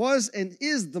Jesus was and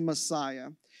is the Messiah.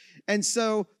 And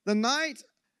so the night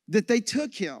that they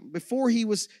took him, before he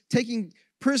was taken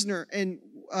prisoner and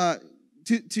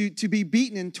to be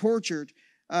beaten and tortured,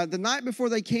 the night before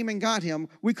they came and got him,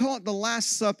 we call it the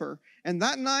Last Supper. And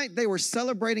that night they were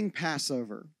celebrating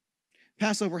Passover.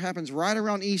 Passover happens right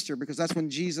around Easter because that's when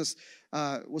Jesus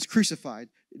was crucified,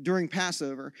 during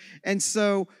Passover. And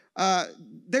so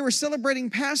they were celebrating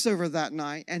Passover that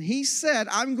night, and he said,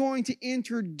 I'm going to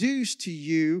introduce to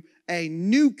you a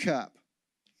new cup.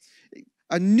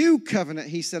 A new covenant,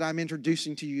 he said, I'm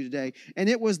introducing to you today. And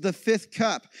it was the 5th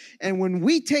cup. And when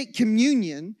we take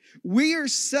communion, we are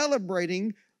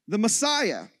celebrating the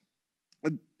Messiah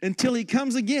until he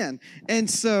comes again. And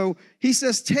so he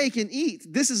says, take and eat.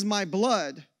 This is my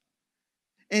blood.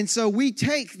 And so we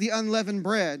take the unleavened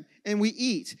bread and we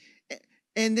eat.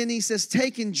 And then he says,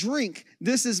 take and drink.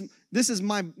 The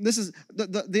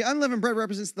unleavened bread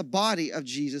represents the body of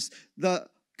Jesus. The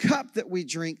cup that we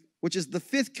drink, which is the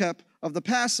 5th cup of the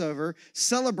Passover,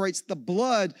 celebrates the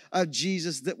blood of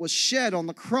Jesus that was shed on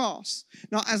the cross.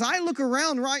 Now, as I look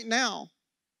around right now,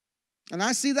 and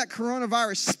I see that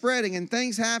coronavirus spreading and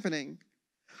things happening,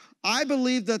 I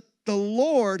believe that the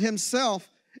Lord himself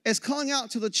is calling out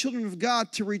to the children of God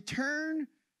to return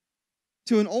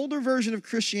to an older version of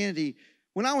Christianity.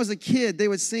 When I was a kid, they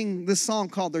would sing this song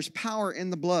called There's Power in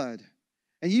the Blood.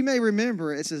 And you may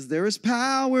remember it. It says, there is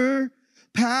power,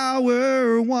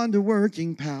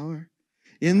 wonder-working power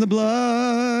in the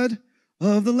blood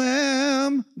of the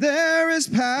Lamb. There is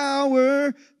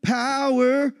power,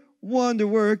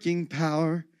 wonder-working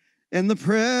power in the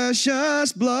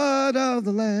precious blood of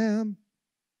the Lamb.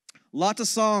 Lots of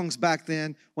songs back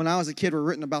then when I was a kid were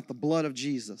written about the blood of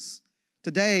Jesus.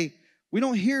 Today, we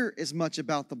don't hear as much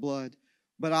about the blood,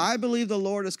 but I believe the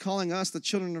Lord is calling us, the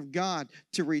children of God,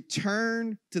 to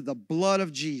return to the blood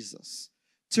of Jesus,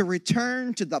 to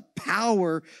return to the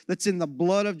power that's in the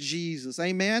blood of Jesus.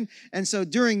 Amen? And so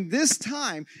during this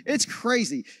time, it's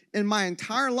crazy. In my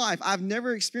entire life, I've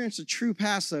never experienced a true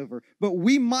Passover, but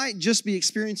we might just be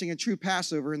experiencing a true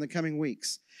Passover in the coming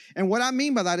weeks. And what I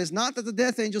mean by that is not that the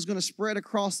death angel is going to spread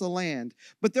across the land,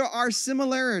 but there are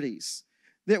similarities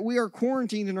that we are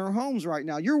quarantined in our homes right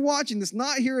now. You're watching this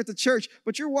not here at the church,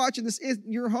 but you're watching this in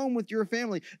your home with your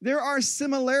family. There are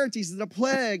similarities that a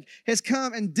plague has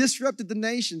come and disrupted the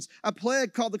nations. A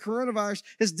plague called the coronavirus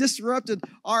has disrupted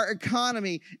our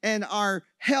economy and our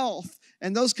health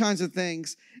and those kinds of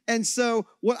things. And so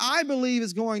what I believe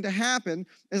is going to happen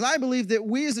is I believe that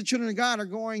we as the children of God are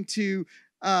going to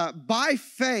by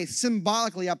faith,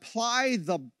 symbolically apply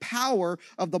the power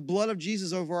of the blood of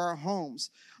Jesus over our homes.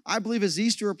 I believe as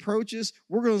Easter approaches,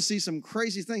 we're going to see some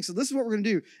crazy things. So this is what we're going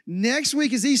to do. Next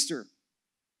week is Easter.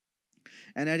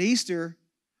 And at Easter,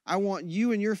 I want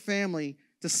you and your family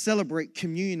to celebrate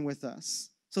communion with us.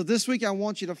 So this week, I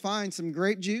want you to find some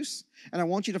grape juice, and I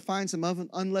want you to find some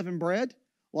unleavened bread,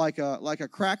 like a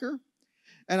cracker.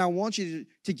 And I want you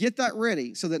to get that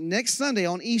ready so that next Sunday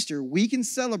on Easter, we can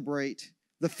celebrate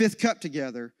the fifth cup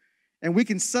together, and we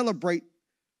can celebrate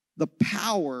the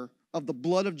power of the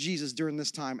blood of Jesus during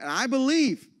this time. And I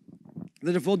believe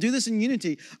that if we'll do this in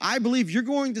unity, I believe you're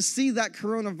going to see that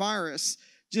coronavirus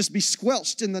just be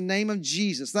squelched in the name of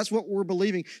Jesus. That's what we're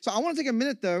believing. So I want to take a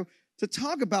minute, though, to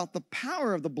talk about the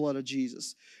power of the blood of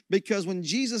Jesus. Because when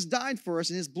Jesus died for us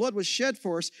and his blood was shed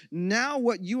for us, now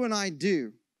what you and I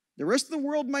do, the rest of the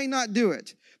world may not do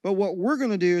it, but what we're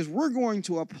going to do is we're going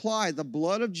to apply the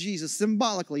blood of Jesus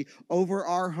symbolically over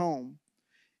our home.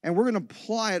 And we're going to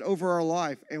apply it over our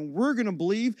life. And we're going to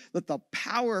believe that the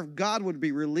power of God would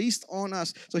be released on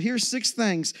us. So here's 6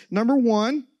 things. Number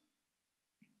one,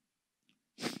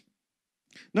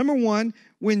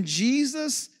 when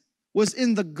Jesus was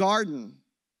in the Garden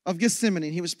of Gethsemane,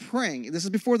 and he was praying. This is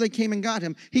before they came and got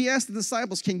him. He asked the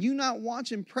disciples, can you not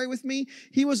watch and pray with me?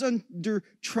 He was under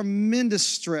tremendous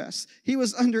stress. He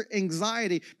was under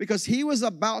anxiety because he was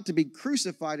about to be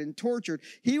crucified and tortured.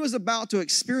 He was about to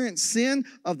experience sin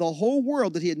of the whole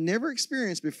world that he had never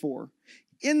experienced before.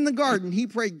 In the garden, he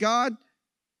prayed, God,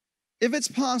 if it's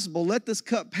possible, let this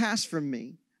cup pass from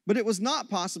me. But it was not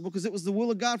possible because it was the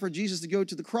will of God for Jesus to go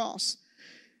to the cross.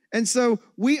 And so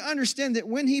we understand that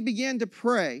when he began to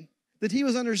pray, that he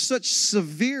was under such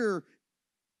severe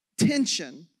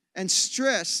tension and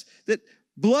stress that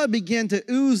blood began to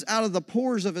ooze out of the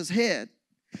pores of his head.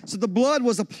 So the blood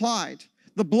was applied.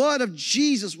 The blood of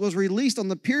Jesus was released on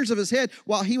the pores of his head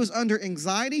while he was under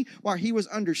anxiety, while he was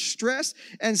under stress.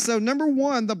 And so number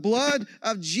one, the blood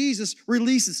of Jesus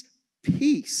releases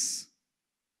peace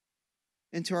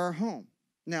into our home.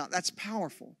 Now, that's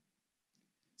powerful.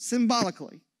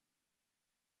 Symbolically,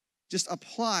 just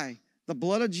apply the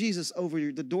blood of Jesus over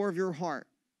the door of your heart,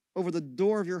 over the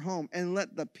door of your home, and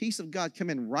let the peace of God come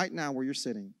in right now where you're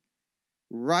sitting.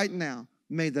 Right now,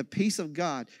 may the peace of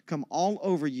God come all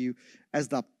over you as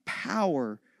the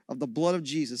power of the blood of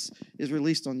Jesus is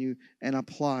released on you and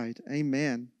applied.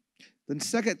 Amen. The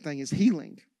second thing is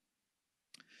healing.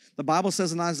 The Bible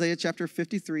says in Isaiah chapter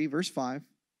 53, verse 5,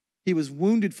 he was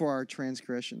wounded for our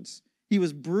transgressions. He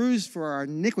was bruised for our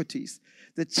iniquities.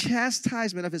 The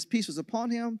chastisement of his peace was upon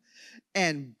him,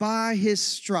 and by his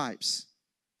stripes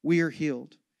we are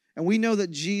healed. And we know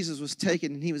that Jesus was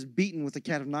taken and he was beaten with a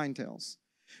cat of 9 tails.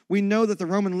 We know that the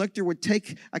Roman lictor would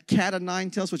take a cat of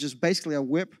 9 tails, which is basically a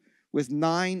whip with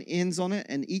 9 ends on it,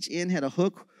 and each end had a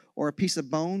hook or a piece of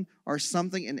bone or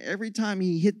something. And every time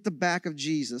he hit the back of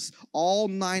Jesus, all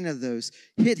 9 of those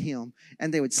hit him,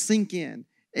 and they would sink in.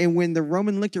 And when the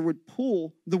Roman lictor would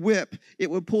pull the whip,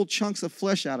 it would pull chunks of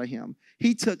flesh out of him.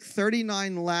 He took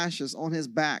 39 lashes on his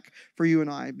back for you and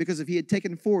I, because if he had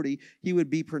taken 40, he would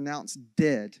be pronounced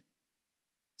dead.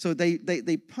 So they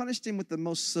punished him with the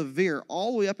most severe,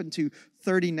 all the way up into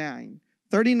 39.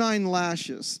 39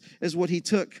 lashes is what he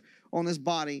took on his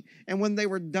body. And when they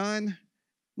were done,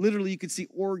 literally you could see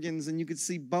organs and you could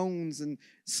see bones, and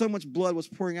so much blood was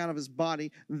pouring out of his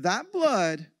body. That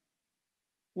blood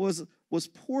was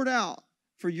poured out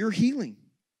for your healing.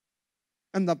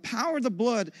 And the power of the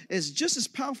blood is just as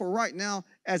powerful right now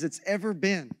as it's ever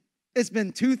been. It's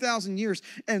been 2,000 years,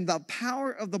 and the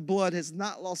power of the blood has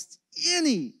not lost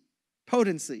any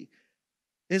potency.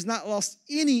 It has not lost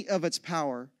any of its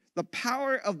power. The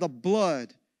power of the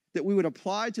blood that we would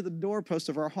apply to the doorpost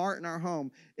of our heart and our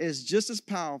home is just as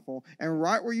powerful. And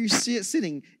right where you see it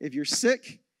sitting, if you're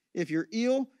sick, if you're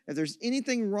ill, if there's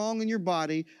anything wrong in your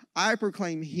body, I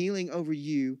proclaim healing over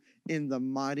you in the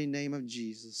mighty name of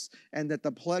Jesus. And that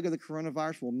the plague of the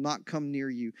coronavirus will not come near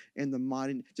you in the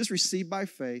mighty. Just receive by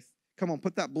faith. Come on,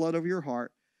 put that blood over your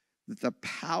heart. That the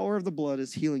power of the blood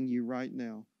is healing you right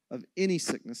now of any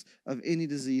sickness, of any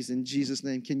disease in Jesus'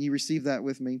 name. Can you receive that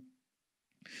with me?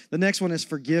 The next one is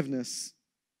forgiveness.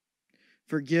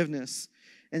 Forgiveness.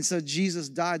 And so Jesus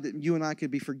died that you and I could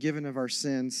be forgiven of our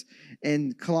sins.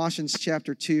 In Colossians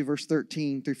chapter 2, verse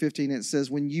 13 through 15, it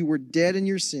says, when you were dead in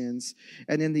your sins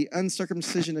and in the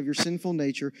uncircumcision of your sinful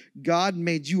nature, God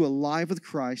made you alive with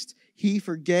Christ. He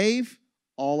forgave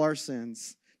all our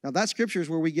sins. Now that scripture is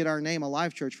where we get our name,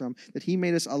 Alive Church, from, that he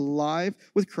made us alive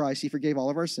with Christ. He forgave all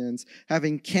of our sins,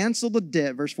 having canceled the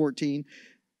debt, verse 14,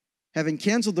 having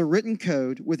canceled the written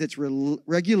code with its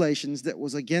regulations that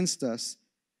was against us,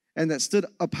 and that stood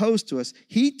opposed to us.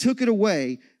 He took it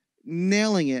away,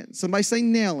 nailing it. Somebody say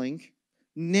nailing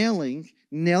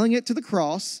it to the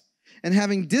cross. And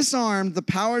having disarmed the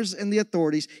powers and the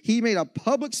authorities, he made a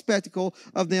public spectacle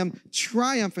of them,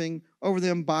 triumphing over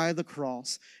them by the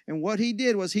cross. And what he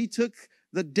did was he took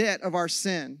the debt of our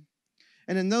sin,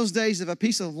 And in those days, if a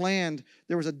piece of land,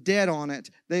 there was a debt on it,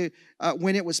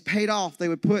 when it was paid off, they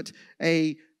would put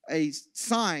a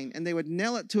sign and they would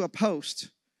nail it to a post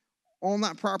on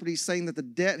that property saying that the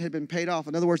debt had been paid off.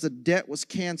 In other words, the debt was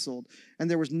canceled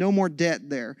and there was no more debt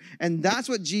there. And that's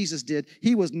what Jesus did.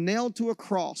 He was nailed to a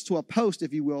cross, to a post,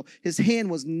 if you will. His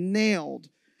hand was nailed.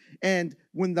 And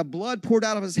when the blood poured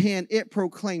out of his hand, it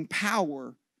proclaimed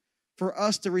power for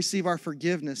us to receive our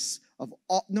forgiveness of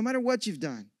all, no matter what you've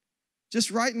done. Just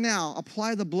right now,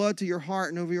 apply the blood to your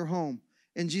heart and over your home.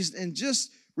 And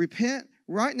just repent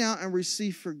right now and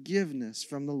receive forgiveness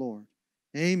from the Lord.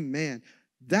 Amen.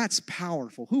 That's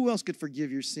powerful. Who else could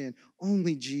forgive your sin?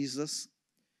 Only Jesus.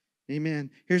 Amen.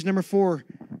 Here's number 4,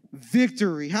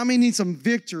 victory. How many need some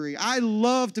victory? I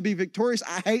love to be victorious.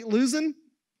 I hate losing.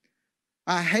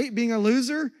 I hate being a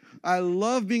loser. I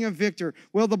love being a victor.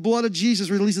 Well, the blood of Jesus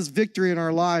releases victory in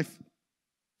our life.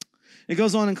 It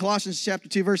goes on in Colossians chapter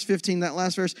 2, verse 15, that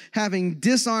last verse. Having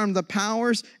disarmed the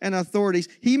powers and authorities,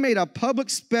 he made a public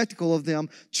spectacle of them,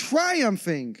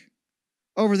 triumphing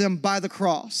over them by the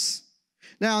cross.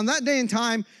 Now, in that day and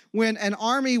time, when an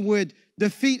army would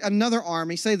defeat another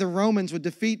army, say the Romans would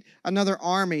defeat another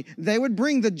army, they would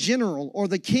bring the general or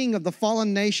the king of the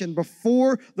fallen nation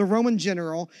before the Roman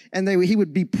general, and he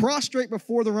would be prostrate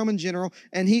before the Roman general,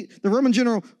 and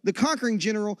the conquering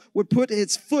general, would put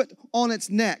his foot on its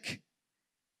neck.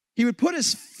 He would put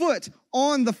his foot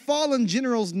on the fallen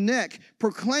general's neck,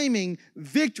 proclaiming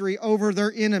victory over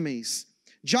their enemies.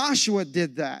 Joshua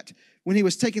did that when he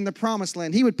was taking the promised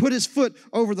land. He would put his foot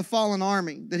over the fallen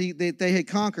army that they had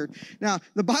conquered. Now,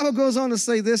 the Bible goes on to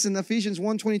say this in Ephesians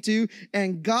 1:22,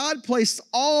 and God placed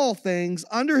all things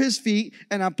under his feet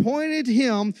and appointed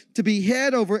him to be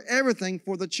head over everything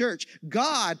for the church.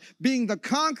 God, being the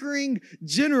conquering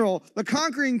general, the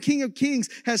conquering King of Kings,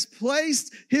 has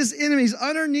placed his enemies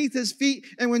underneath his feet.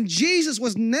 And when Jesus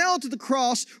was nailed to the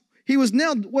cross, he was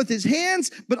nailed with his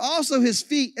hands, but also his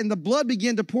feet, and the blood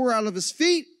began to pour out of his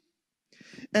feet.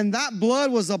 And that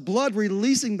blood was a blood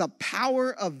releasing the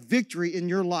power of victory in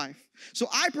your life. So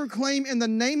I proclaim in the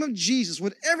name of Jesus,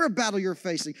 whatever battle you're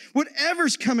facing,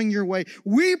 whatever's coming your way,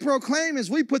 we proclaim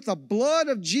as we put the blood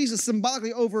of Jesus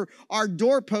symbolically over our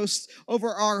doorposts, over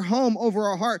our home, over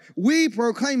our heart. We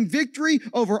proclaim victory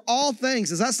over all things.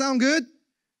 Does that sound good?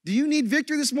 Do you need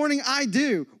victory this morning? I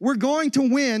do. We're going to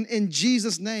win in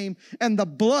Jesus' name. And the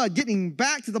blood, getting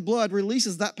back to the blood,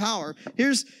 releases that power.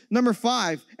 Here's number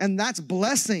 5, and that's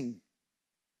blessing.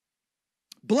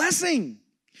 Blessing.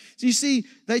 So you see,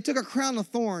 they took a crown of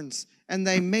thorns and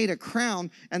they made a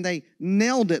crown and they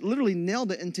nailed it, literally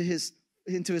nailed it into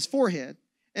his forehead.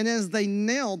 And as they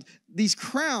nailed these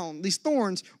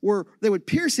thorns, they would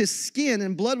pierce his skin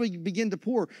and blood would begin to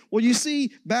pour. Well, you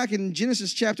see back in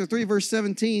Genesis chapter 3, verse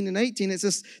 17 and 18, it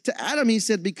says, to Adam he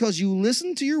said, because you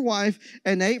listened to your wife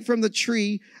and ate from the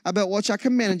tree about which I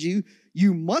commanded you,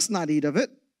 you must not eat of it.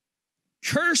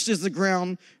 Cursed is the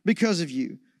ground because of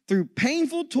you. Through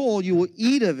painful toil you will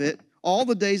eat of it all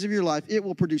the days of your life. It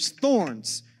will produce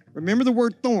thorns. Remember the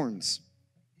word thorns.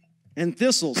 And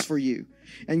thistles for you.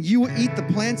 And you will eat the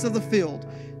plants of the field.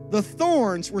 The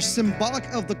thorns were symbolic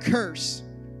of the curse.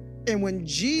 And when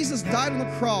Jesus died on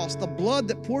the cross, the blood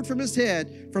that poured from his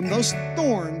head, from those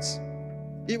thorns,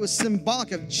 it was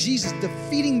symbolic of Jesus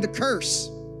defeating the curse.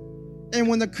 And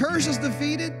when the curse is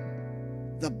defeated,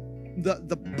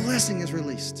 the blessing is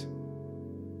released.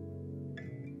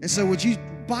 And so would you,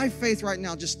 by faith right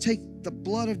now, just take the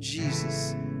blood of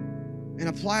Jesus and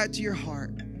apply it to your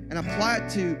heart and apply it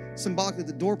to symbolically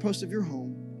the doorpost of your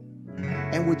home.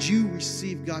 And would you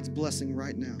receive God's blessing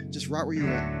right now, just right where you're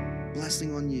at?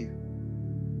 Blessing on you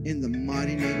in the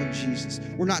mighty name of Jesus.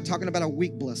 We're not talking about a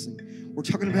weak blessing. We're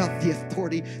talking about the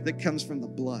authority that comes from the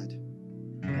blood.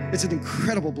 It's an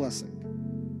incredible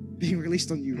blessing being released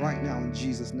on you right now in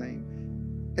Jesus' name.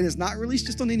 And it's not released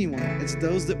just on anyone. It's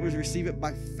those that would receive it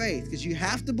by faith, because you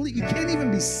have to believe. You can't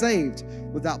even be saved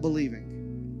without believing.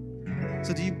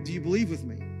 So do you believe with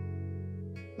me?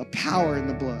 The power in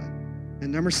the blood.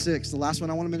 And number 6, the last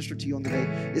one I want to minister to you on today,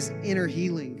 is inner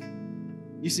healing.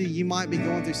 You see, you might be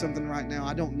going through something right now,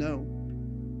 I don't know,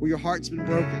 where your heart's been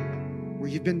broken, where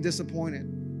you've been disappointed,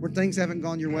 where things haven't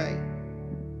gone your way,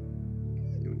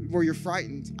 where you're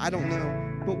frightened. I don't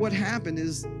know. But what happened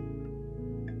is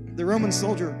the Roman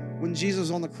soldier, when Jesus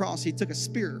was on the cross, he took a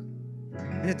spear,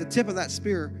 and at the tip of that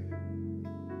spear,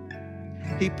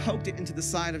 he poked it into the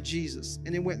side of Jesus,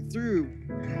 and it went through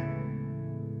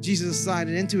Jesus' side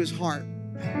and into his heart.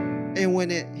 And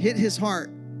when it hit his heart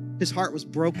was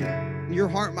broken. Your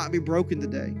heart might be broken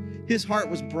today. His heart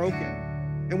was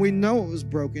broken. And we know it was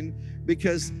broken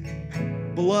because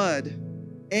blood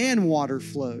and water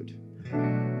flowed.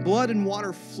 Blood and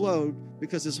water flowed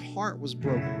because his heart was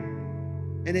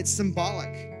broken. And it's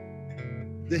symbolic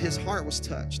that his heart was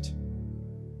touched.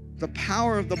 The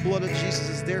power of the blood of Jesus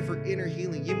is there for inner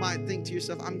healing. You might think to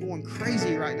yourself, I'm going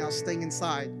crazy right now staying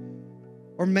inside.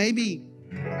 Or maybe,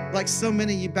 like so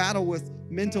many, you battle with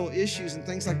mental issues and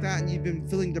things like that, and you've been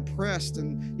feeling depressed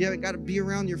and you haven't got to be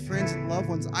around your friends and loved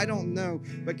ones. I don't know,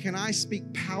 but can I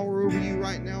speak power over you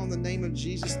right now in the name of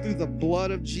Jesus, through the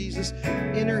blood of Jesus,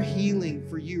 inner healing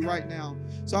for you right now.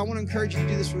 So I want to encourage you to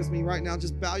do this with me right now.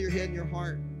 Just bow your head and your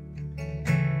heart.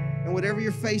 And whatever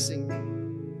you're facing,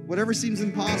 whatever seems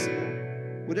impossible,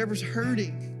 whatever's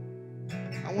hurting,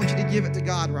 I want you to give it to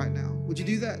God right now. Would you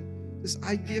do that? Just,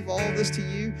 I give all this to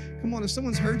you. Come on, if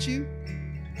someone's hurt you,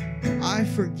 I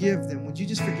forgive them. Would you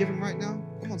just forgive them right now?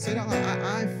 Come on, say it out loud.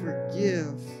 I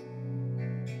forgive.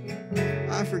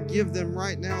 I forgive them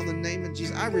right now in the name of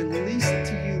Jesus. I release it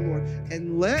to you, Lord.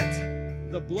 And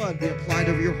let the blood be applied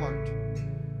over your heart.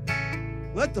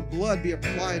 Let the blood be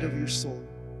applied over your soul.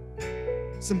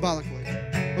 Symbolically,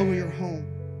 over your home,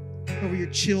 over your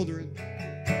children.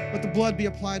 Let the blood be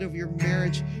applied over your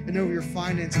marriage and over your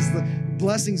finances. The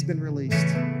blessing's been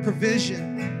released.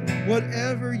 Provision,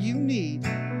 whatever you need,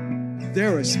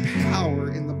 there is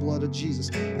power in the blood of Jesus.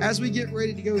 As we get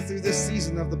ready to go through this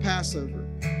season of the Passover,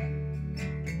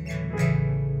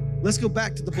 let's go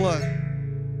back to the blood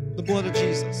of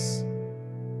Jesus.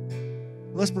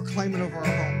 Let's proclaim it over our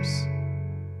homes.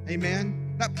 Amen.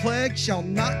 That plague shall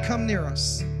not come near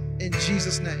us in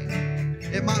Jesus' name.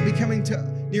 It might be coming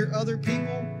near other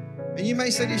people. And you may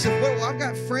say to yourself, well, I've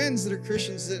got friends that are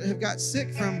Christians that have got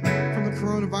sick from the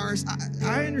coronavirus.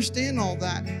 I understand all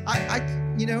that.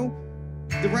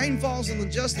 The rain falls on the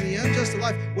just and the unjust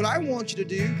alike. What I want you to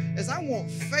do is I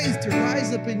want faith to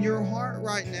rise up in your heart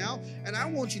right now, and I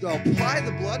want you to apply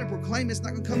the blood and proclaim it's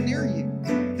not going to come near you.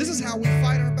 This is how we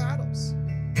fight our battles.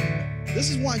 This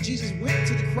is why Jesus went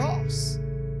to the cross.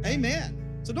 Amen.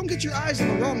 So don't get your eyes on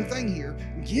the wrong thing here.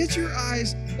 Get your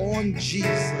eyes on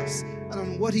Jesus and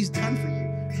on what he's done for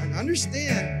you. And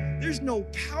understand there's no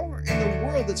power in the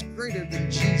world that's greater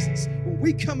than Jesus. When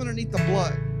we come underneath the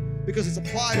blood, because it's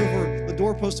applied over the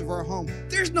doorpost of our home,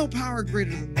 there's no power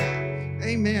greater than that.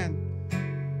 Amen.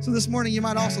 So this morning you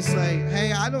might also say,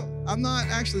 hey, I'm not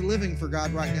actually living for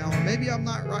God right now. Or maybe I'm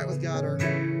not right with God. Or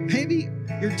maybe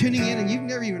you're tuning in and you've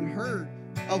never even heard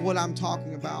of what I'm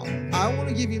talking about. I want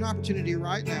to give you an opportunity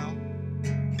right now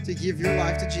to give your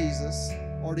life to Jesus,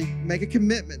 or to make a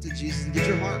commitment to Jesus and get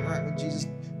your heart right with Jesus.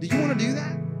 Do you want to do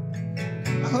that?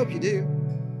 I hope you do.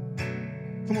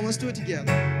 Come on, let's do it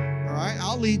together. All right,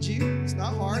 I'll lead you. It's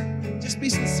not hard. Just be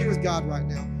sincere with God right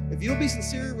now. If you'll be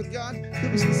sincere with God,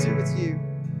 he'll be sincere with you.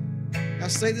 Now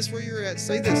say this where you're at.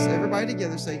 Say this, everybody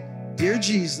together. Say, Dear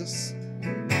Jesus.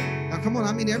 Now come on,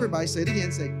 I mean everybody. Say it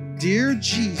again. Say, Dear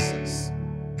Jesus.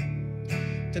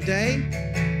 Today,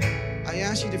 I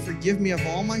ask you to forgive me of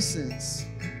all my sins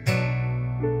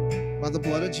by the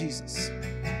blood of Jesus.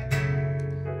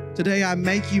 Today, I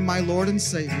make you my Lord and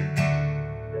Savior.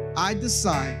 I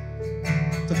decide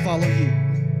to follow you.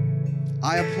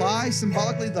 I apply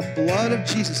symbolically the blood of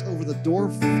Jesus over the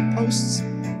doorposts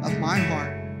of my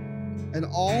heart, and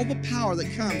all the power that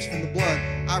comes from the blood,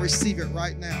 I receive it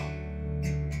right now.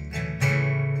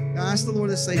 Now I ask the Lord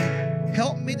to say,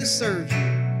 help me to serve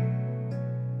you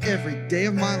every day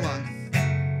of my life.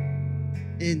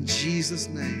 In Jesus'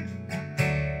 name.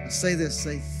 Now say this,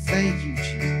 say, thank you,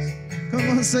 Jesus. Come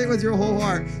on, say it with your whole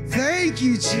heart. Thank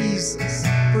you, Jesus,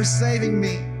 for saving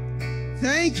me.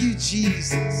 Thank you,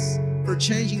 Jesus, for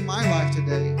changing my life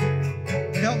today.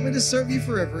 Help me to serve you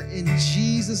forever. In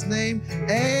Jesus' name,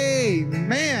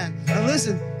 amen. Now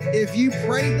listen, if you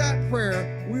prayed that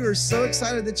prayer, we are so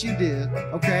excited that you did,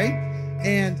 okay?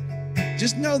 And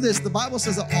just know this, the Bible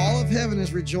says that all of heaven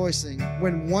is rejoicing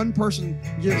when one person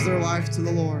gives their life to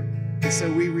the Lord. And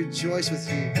so we rejoice with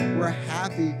you. We're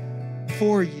happy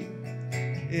for you.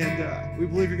 And we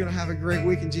believe you're going to have a great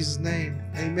week in Jesus' name.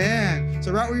 Amen.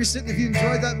 So right where you're sitting, if you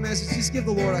enjoyed that message, just give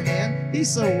the Lord a hand.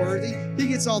 He's so worthy. He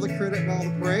gets all the credit and all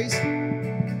the praise.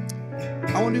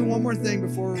 I want to do one more thing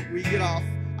before we get off.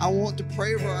 I want to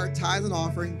pray over our tithe and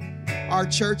offering. Our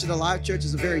church at Alive Church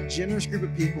is a very generous group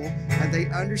of people, and they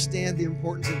understand the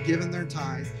importance of giving their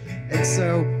tithe. And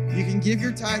so you can give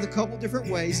your tithe a couple different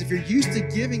ways. If you're used to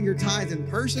giving your tithe in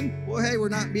person, well, hey, we're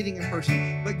not meeting in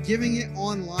person, but giving it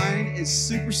online is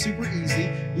super, super easy.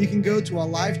 You can go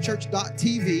to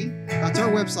Church.TV. That's our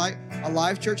website,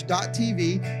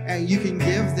 Church.TV, and you can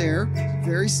give there. It's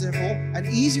very simple. An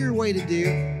easier way to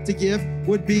give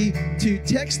would be to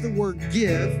text the word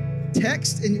give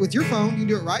text with your phone, you can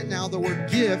do it right now, the word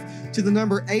give to the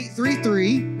number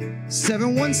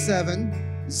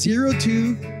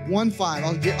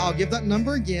 833-717-0215. I'll give that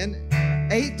number again,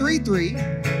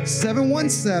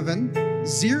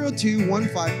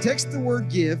 833-717-0215. Text the word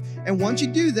give, and once you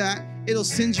do that, it'll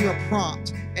send you a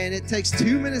prompt, and it takes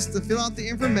 2 minutes to fill out the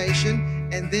information,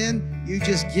 and then you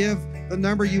just give the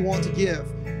number you want to give.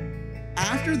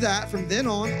 After that, from then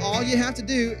on, all you have to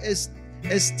do is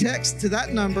text to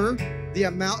that number the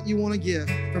amount you want to give.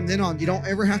 From then on, you don't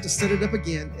ever have to set it up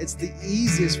again. It's the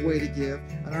easiest way to give,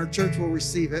 and our church will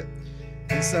receive it.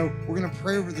 And so we're going to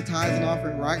pray over the tithe and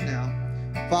offering right now.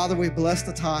 Father, we bless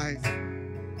the tithe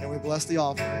and we bless the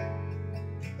offering.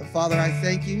 And Father, I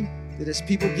thank you that as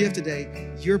people give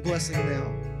today, you're blessing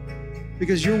them.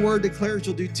 Because your word declares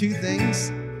you'll do two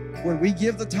things. When we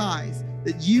give the tithe,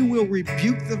 that you will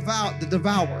rebuke the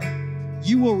devourer.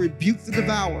 You will rebuke the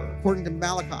devourer, according to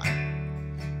Malachi.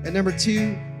 And number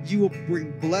two, you will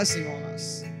bring blessing on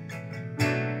us.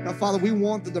 Now, Father, we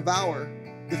want the devourer,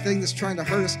 the thing that's trying to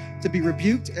hurt us, to be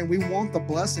rebuked, and we want the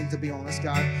blessing to be on us,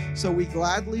 God. So we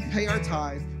gladly pay our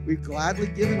tithe. We gladly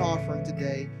give an offering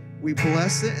today. We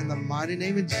bless it in the mighty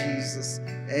name of Jesus.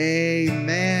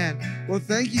 Amen. Well,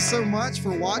 thank you so much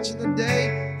for watching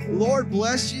today. Lord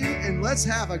bless you, and let's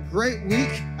have a great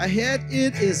week ahead.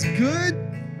 It is good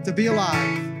to be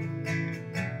alive.